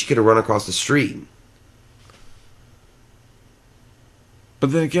hospitals, so she could have run across the street.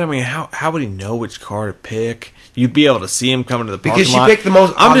 But then again, I mean, how would he know which car to pick? You'd be able to see him coming to the parking because she lot. picked the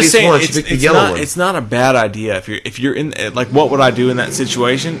most obvious one. She picked the yellow one. It's not a bad idea if you're in what would I do in that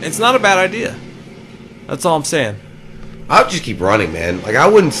situation? It's not a bad idea. That's all I'm saying. I would just keep running, man. Like I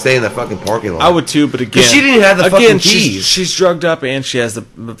wouldn't stay in that fucking parking lot. I would too, but again, she didn't have the fucking keys. She's drugged up and she has the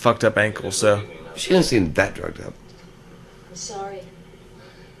fucked up ankle, so she didn't seem that drugged up. I'm sorry.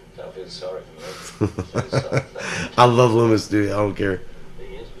 Don't feel sorry for me. I love Loomis, dude. I don't care.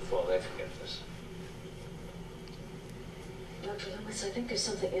 Before they forget this. Dr. Loomis, I think there's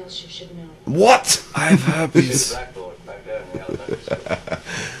something else you should know. What? I have herpes. Blackboard back there in the elementary school.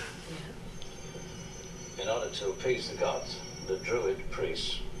 In order to appease the gods, the druid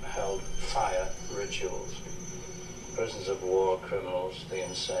priests held fire rituals. Prisoners of war, criminals, the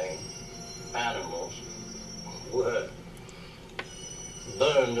insane, animals were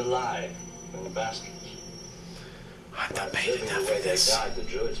burned alive in the baskets. I'm not paying Living enough the way for this. they died, the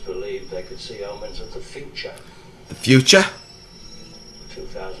druids believed they could see omens of the future. The future?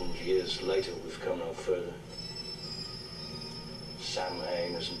 2,000 years later, we've come no further.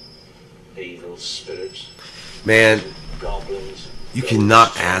 Samhains and evil spirits. Man, goblins. You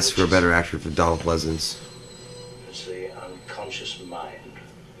cannot ask for a better actor for Donald Pleasance. It's the unconscious mind.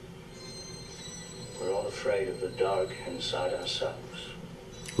 We're all afraid of the dark inside ourselves.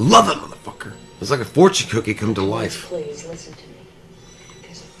 Love that motherfucker. It's like a fortune cookie come to life. Please listen to me.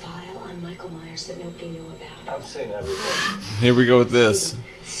 There's a file on Michael Myers that nobody knew about. I've seen everything. Here we go with this.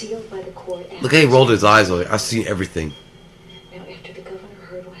 Sealed by the court. Look how he rolled his eyes over. I've seen everything. Now, after the governor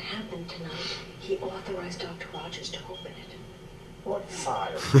heard what happened tonight, he authorized Dr. Rogers to open it. What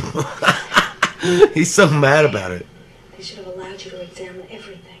file? He's so mad about it. They should have allowed you to examine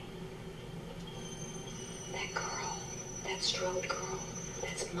everything. That girl, that Strode girl,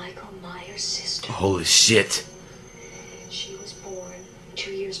 that's Michael Myers' sister. Holy shit. She was born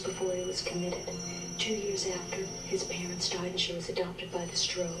 2 years before he was committed. 2 years after, his parents died and she was adopted by the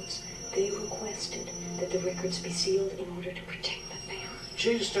Strodes. They requested that the records be sealed in order to protect the family.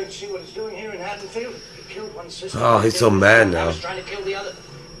 She just don't see what he's doing here in Haddonfield. He killed one sister. Oh, he's so mad now. I was trying to kill the other.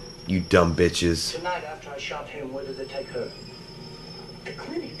 You dumb bitches. Tonight, after I shot him, where did they take her? The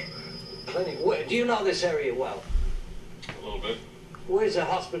clinic. Clinic? Where? Do you know this area well? A little bit. Where's the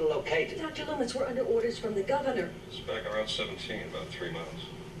hospital located? Dr. Loomis, we're under orders from the governor. It's back on Route 17, about 3 miles.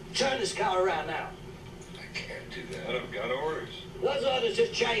 Turn this car around now. I can't do that. I've got orders. Those orders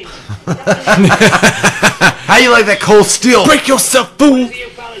have changed. How you like that cold steel? Break yourself, fool! What do you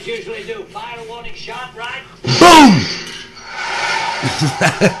fellas usually do? Fire a warning shot, right? Boom!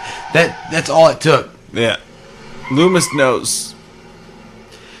 That's all it took. Yeah. Loomis knows.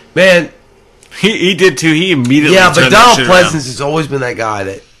 Man, He did too. He immediately. Yeah, but turned that Donald shit Pleasance around. has always been that guy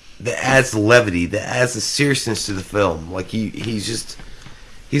that adds the levity, that adds the seriousness to the film. Like he's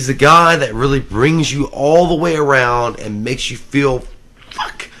the guy that really brings you all the way around and makes you feel,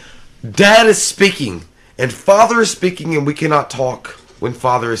 fuck, Dad is speaking and Father is speaking and we cannot talk when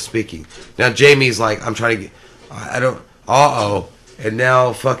Father is speaking. Now Jamie's like, I'm trying to get, I don't, and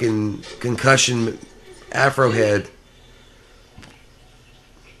now fucking concussion, Afro head.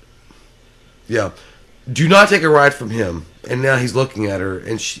 Yeah. Do not take a ride from him. And now he's looking at her,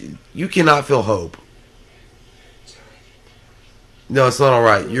 and you cannot feel hope. No, it's not all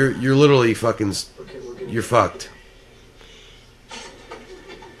right. You're literally fucking. You're fucked.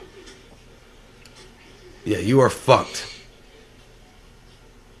 Yeah, you are fucked.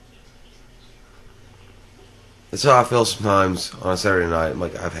 That's how I feel sometimes on a Saturday night. I'm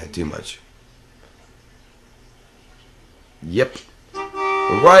like, I've had too much. Yep.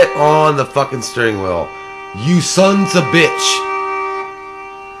 Right on the fucking steering wheel. You sons of bitch.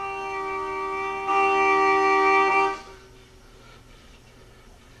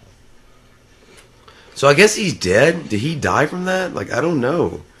 So I guess he's dead? Did he die from that? Like, I don't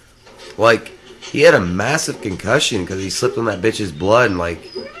know. Like, he had a massive concussion because he slipped on that bitch's blood and, like,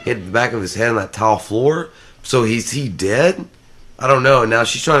 hit the back of his head on that tile floor. So is he dead? I don't know. Now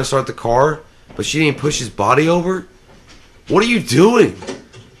she's trying to start the car, but she didn't push his body over? What are you doing?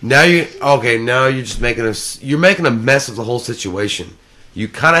 Now you're just making a mess of the whole situation. You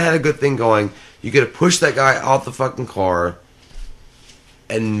kind of had a good thing going. You could have pushed that guy off the fucking car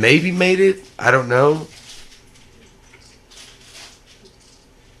and maybe made it. I don't know.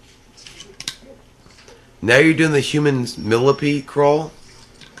 Now you're doing the human millipede crawl.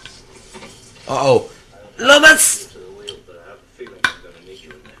 Uh-oh. Loomis!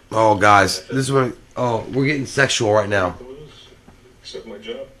 Oh, guys. This is what... Oh, we're getting sexual right now. Except my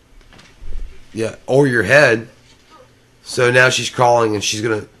job. Yeah, or your head. So now she's crawling and she's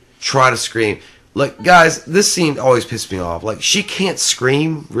gonna try to scream. Like, guys, this scene always pissed me off. Like, she can't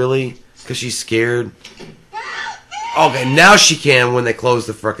scream, really, because she's scared. Okay, now she can when they close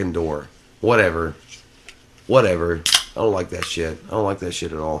the frickin' door. Whatever. I don't like that shit. I don't like that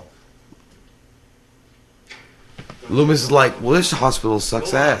shit at all. Loomis is like, well, this hospital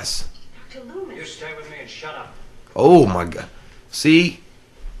sucks ass. You stay with me and shut up. Oh, my God. See?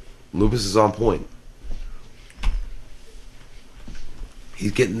 Loomis is on point.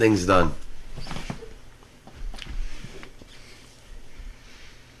 He's getting things done.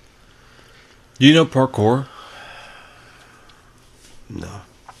 Do you know parkour? No.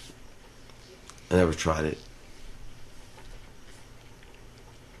 I never tried it.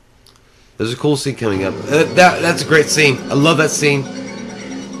 There's a cool scene coming up. That's a great scene. I love that scene.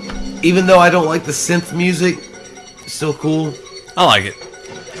 Even though I don't like the synth music, it's still cool. I like it.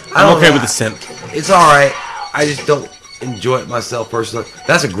 I'm okay with the synth. It's alright. I just don't enjoy it myself personally.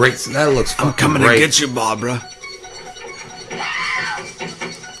 That's a great scene. That looks fucking great. I'm coming to get you, Barbara.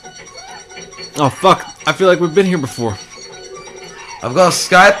 Oh, fuck. I feel like we've been here before. I've got a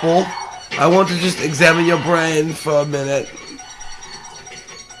Skype-ul. I want to just examine your brain for a minute.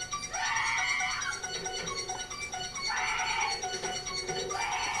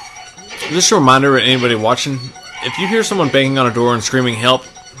 Just a reminder to anybody watching, if you hear someone banging on a door and screaming help,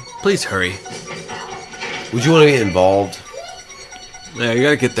 please hurry. Would you want to get involved? Yeah, you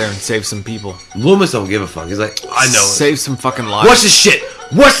gotta get there and save some people. Loomis don't give a fuck. He's like, I know it. Save some fucking lives. Watch this shit.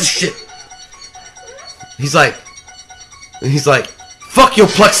 Watch this shit. He's like, fuck your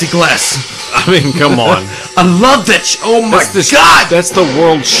plexiglass. I mean, come on. I love that shit. Oh my God. That's the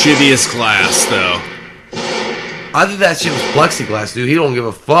world's shittiest glass, though. I think that shit was plexiglass, dude. He don't give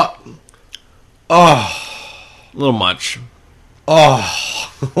a fuck. Oh. A little much.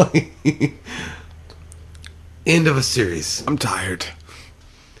 Oh. End of a series. I'm tired.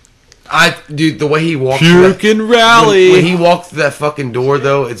 Dude, the way he walked Puke and rally. When he walked through that fucking door,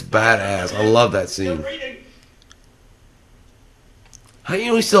 though, it's badass. I love that scene. How you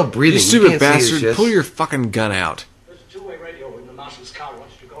know he's still breathing? You stupid bastard. Pull your fucking gun out. There's a two-way radio in the marshal's car.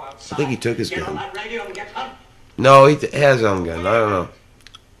 Wants you to go outside. I think he took his Get on gun. that radio and get up. No, he has his own gun. I don't know.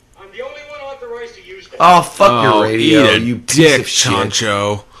 I'm the only one authorized to use that. Oh, fuck your radio, eat a you dick, piece of shit.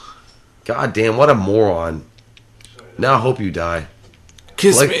 Chancho. God damn, what a moron. Now I hope you die.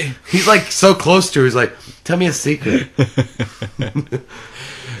 Kiss like, me. He's like so close to her. He's like, tell me a secret. I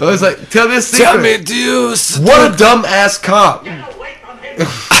was like, tell me a secret. Tell me, deuce. What a dumb ass cop.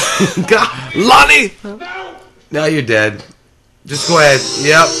 God. Lonnie. Now you're dead. Just go ahead.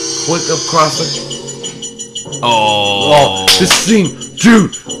 Yep. Click across the. Oh. This scene,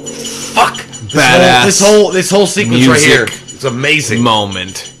 dude. Fuck. Badass. This whole sequence music right here. It's amazing.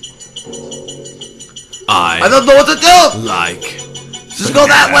 Moment. I don't know what to do. Like. Just go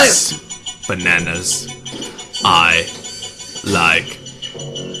that way. Bananas. I like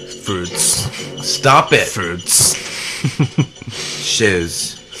fruits. Stop it. Fruits.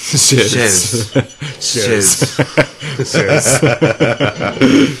 Shiz. Shiz. Shiz.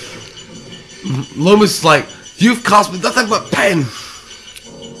 Loomis is like, you've cost me nothing but pain.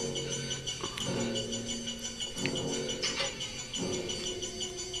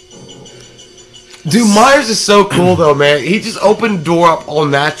 Dude, Myers is so cool though, man. He just opened the door up all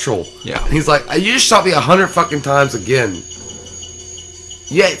natural. Yeah. And he's like, you just shot me 100 fucking times again.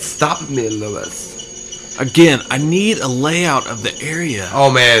 Yeah, it's stopping me, Lewis. Again, I need a layout of the area. Oh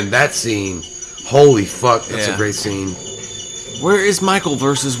man, that scene. Holy fuck, that's Yeah. a great scene. Where is Michael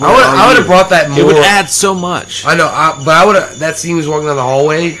versus where I would have brought that more. It would add so much. I know, but I would have. That scene was walking down the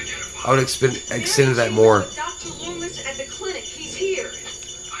hallway. I would have extended that more. Dr. Loomis at the clinic. He's here.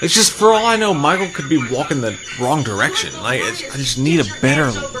 It's just, for all I know, Michael could be walking the wrong direction. Like, I just need a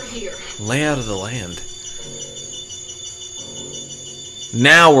better layout of the land.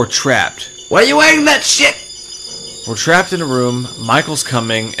 Now we're trapped. Why are you wearing that shit? We're trapped in a room. Michael's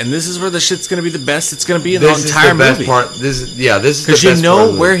coming, and this is where the shit's gonna be the best. It's gonna be in the This is entire the best movie. part. This is the Because best you part of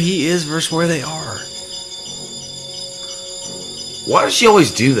know the where movie. he is versus where they are. Why does she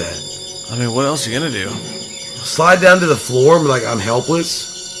always do that? I mean, what else are you gonna do? Slide down to the floor and be like, I'm helpless.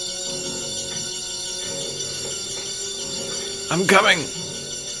 I'm coming.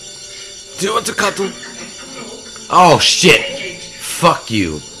 Do you want to cuddle? Oh shit! Fuck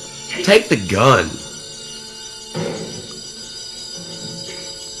you. Take the gun.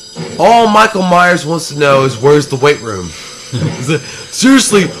 All Michael Myers wants to know is where's the weight room.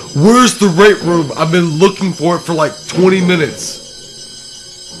 Seriously, where's the weight room? I've been looking for it for like 20 minutes.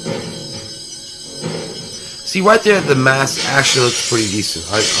 See, right there, the mask actually looks pretty decent.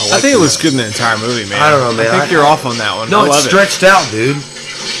 I like think it the looks mask. good in the entire movie, man. I don't know, man. I think you're off on that one. No, I love it's stretched out, dude.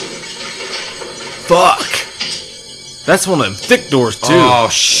 Fuck. That's one of them thick doors, too. Oh,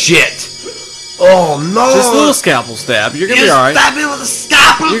 shit. Oh, no. Just a little scalpel stab. You're gonna You be alright. stab me with a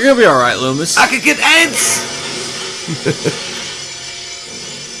scalpel. You're gonna be alright, Loomis. I could get AIDS.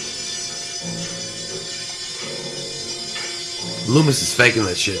 Loomis is faking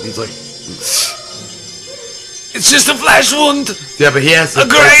that shit. He's like, it's just a flesh wound. yeah, but he has to. A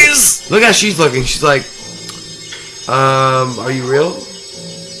graze. Look how she's looking. She's like, are you real?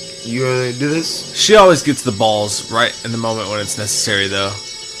 You gonna do this? She always gets the balls right in the moment when it's necessary, though.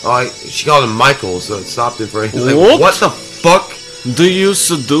 Oh, she called him Michael, so it stopped him for. He's like, What? what the fuck? Do you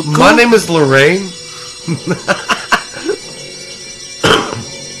Sudoku? My name is Lorraine.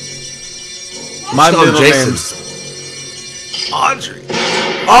 My Let's call him middle Jason. name's Audrey.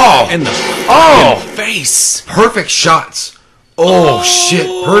 Oh, In the face. perfect shots. Oh shit,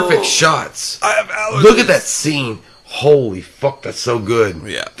 perfect shots. I have allergies. Look at that scene. Holy fuck, that's so good.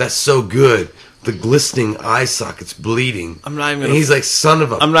 Yeah. That's so good. The glistening eye sockets bleeding. I'm not even And gonna. he's like, son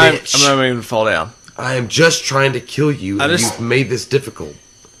of a I'm not. bitch. I'm not even gonna fall down. I am just trying to kill you, I and just- you've made this difficult.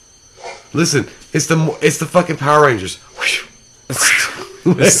 Listen, it's the fucking Power Rangers.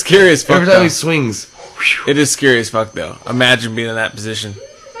 It's scary as fuck. Every time though. he swings. It is scary as fuck, though. Imagine being in that position.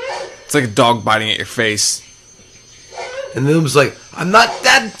 It's like a dog biting at your face. And then it was like, I'm not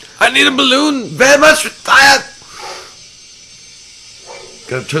dead. I need a balloon. Very much retired.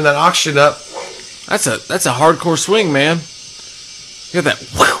 Gotta turn that oxygen up. That's a hardcore swing, man. You got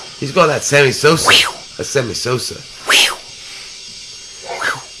that. He's got that Sammy Sosa. That's Sammy Sosa.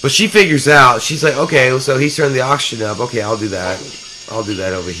 But she figures out, she's like, okay, so he's turning the oxygen up. Okay, I'll do that. I'll do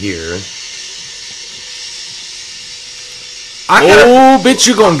that over here. Bitch,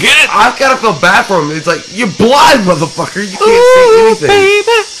 you gonna get it? I've gotta feel bad for him. It's like, you're blind, motherfucker. You can't see anything.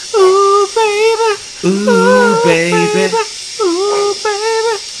 Ooh, baby. Ooh, baby. Ooh,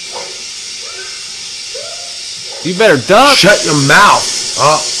 baby. You better duck. Shut your mouth.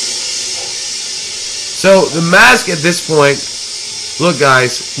 So, the mask at this point, look,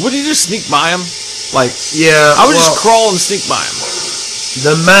 guys. Would you just sneak by him? Like, Yeah, I would just crawl and sneak by him.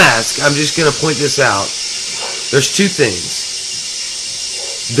 The mask, I'm just going to point this out. There's two things.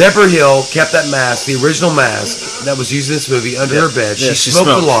 Deborah Hill kept that mask, the original mask that was used in this movie, under her bed. Yeah, she smoked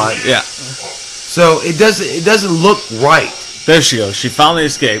a lot. Yeah. So it doesn't look right. There she goes. She finally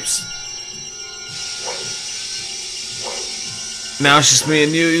escapes. Now she's me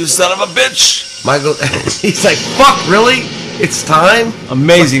and you son of a bitch. Michael, he's like, fuck, really? It's time?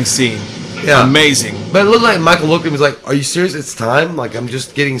 Amazing scene. Yeah. Amazing. But it looked like Michael looked at him and was like, are you serious? It's time? Like, I'm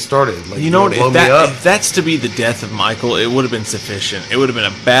just getting started. Like, You know what? blow If, me up. if that's to be the death of Michael, it would have been sufficient. It would have been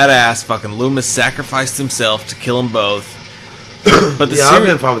a badass fucking Loomis sacrificed himself to kill them both. But the I've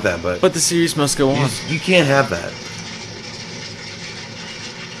been fine with that, but the series must go on. You can't have that.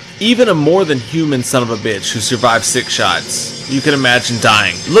 Even a more than human son of a bitch who survived 6 shots, you can imagine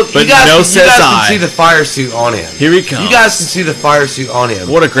dying. Look, but you guys, no you guys can see the fire suit on him. Here he comes. You guys can see the fire suit on him.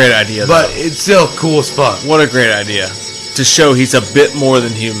 What a great idea, But though. it's still cool as fuck. What a great idea. To show he's a bit more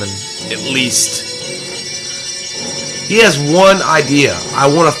than human, at least. He has one idea.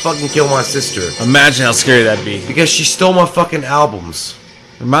 I want to fucking kill my sister. Imagine how scary that'd be. Because she stole my fucking albums.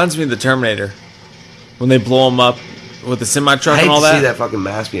 Reminds me of the Terminator. When they blow him up with the semi-truck I hate and all to that. see that fucking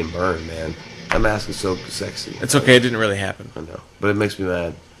mask being burned, man. That mask is so sexy. It's okay, it didn't really happen. I know. But it makes me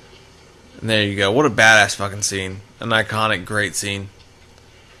mad. And there you go. What a badass fucking scene. An iconic, great scene.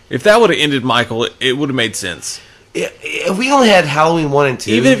 If that would have ended Michael, it would have made sense. If we only had Halloween 1 and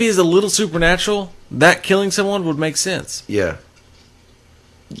 2... Even if he's a little supernatural, that killing someone would make sense. Yeah.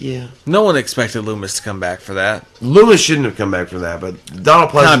 Yeah. No one expected Loomis to come back for that. Loomis shouldn't have come back from that, but Donald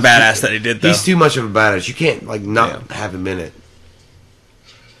Pleasence... Kind of badass that he did, though. He's too much of a badass. You can't, like, not have him in it.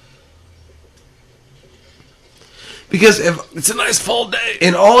 Because if... It's a nice fall day.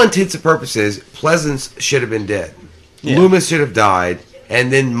 In all intents and purposes, Pleasence should have been dead. Yeah. Loomis should have died,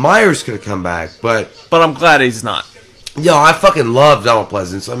 and then Myers could have come back, but... But I'm glad he's not. Yo, I fucking love Donald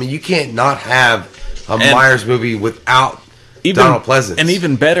Pleasence. I mean, you can't not have a Myers movie without Donald Pleasence. And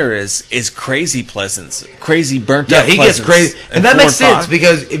even better is Crazy Pleasence. Crazy burnt Yeah, out he Pleasence. gets crazy. And that makes sense,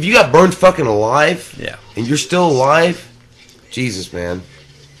 because if you got burned fucking alive, yeah, and you're still alive, Jesus, man.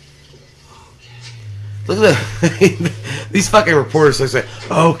 Look at these fucking reporters say,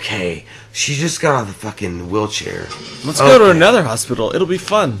 okay, she just got out of the fucking wheelchair. Let's go to another hospital. It'll be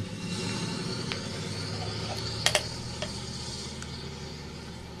fun.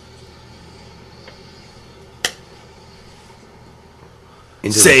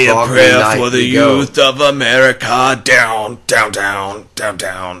 Say a prayer for the youth of America. Down, down, down, down,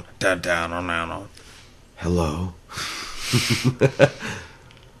 down, down, down, on, down. Hello.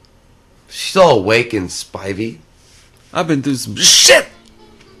 She's all awake and spivey. I've been through some shit.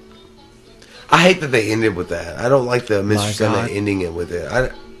 I hate that they ended with that. I don't like the Mr. Sandman ending it with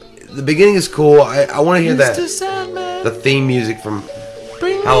it. The beginning is cool. I want to hear that. Sandman, the theme music from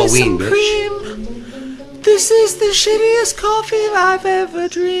bring Halloween, me some bitch. cream. This is the shittiest coffee I've ever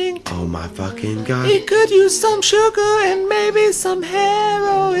drank. Oh my fucking god. It could use some sugar and maybe some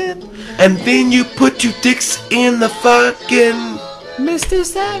heroin. And then you put your dicks in the fucking... Mr.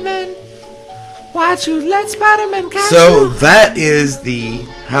 Sandman, why'd you let Spider-Man catch So you? that is the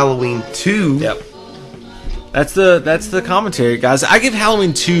Halloween 2. Yep. That's the commentary, guys. I give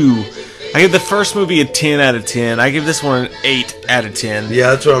Halloween 2. I give the first movie a 10 out of 10. I give this one an 8 out of 10. Yeah,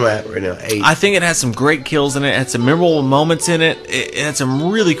 that's where I'm at right now. 8. I think it has some great kills in it. It had some memorable moments in it. It had some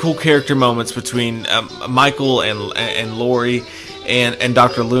really cool character moments between Michael and Laurie and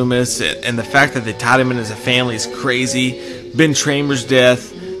Dr. Loomis. And the fact that they tied him in as a family is crazy. Ben Tramer's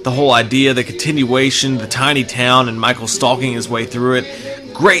death, the whole idea, the continuation, the tiny town, and Michael stalking his way through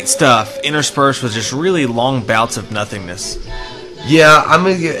it. Great stuff, interspersed with just really long bouts of nothingness. Yeah, I'm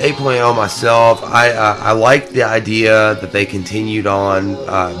going to get 8.0 myself. I like the idea that they continued on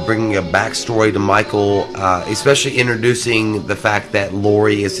bringing a backstory to Michael, especially introducing the fact that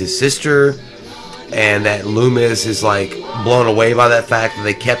Laurie is his sister and that Loomis is like blown away by that fact that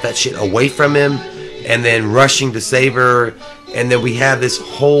they kept that shit away from him and then rushing to save her. And then we have this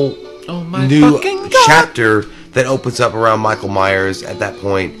whole new chapter that opens up around Michael Myers at that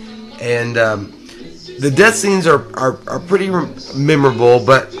point. And the death scenes are pretty memorable,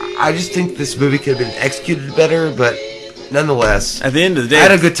 but I just think this movie could have been executed better. But nonetheless, at the end of the day, I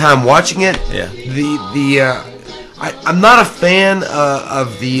had a good time watching it. Yeah. I'm not a fan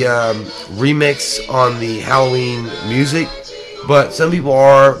of the remix on the Halloween music, but some people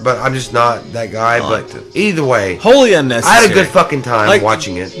are. But I'm just not that guy. But either way, wholly unnecessary. I had a good fucking time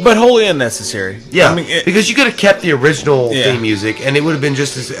watching it, but wholly unnecessary. Yeah, I mean, because you could have kept the original theme music, and it would have been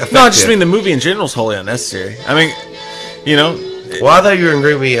just as effective. No, I just mean the movie in general is wholly unnecessary. I mean, you know. Well, I thought you were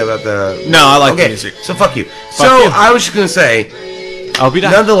agreeing with me about the. No, I like the music. So fuck you. Fuck you. I was just gonna say. I'll be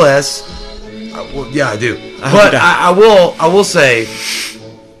done. Nonetheless, yeah, I do. But I will say,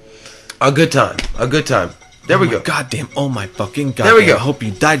 a good time. A good time. There we go. Goddamn! Oh my fucking god! There we go. I hope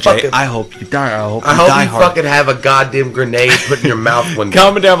you die, Jay. I hope you die. I hope you fucking have a goddamn grenade put in your mouth one day.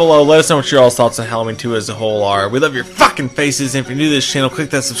 Comment down below. Let us know what your all's thoughts on Halloween 2 as a whole are. We love your fucking faces. And if you're new to this channel, click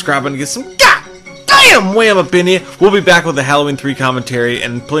that subscribe button and get some goddamn wham up in you. We'll be back with the Halloween 3 commentary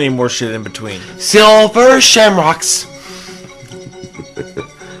and plenty more shit in between. Silver Shamrocks.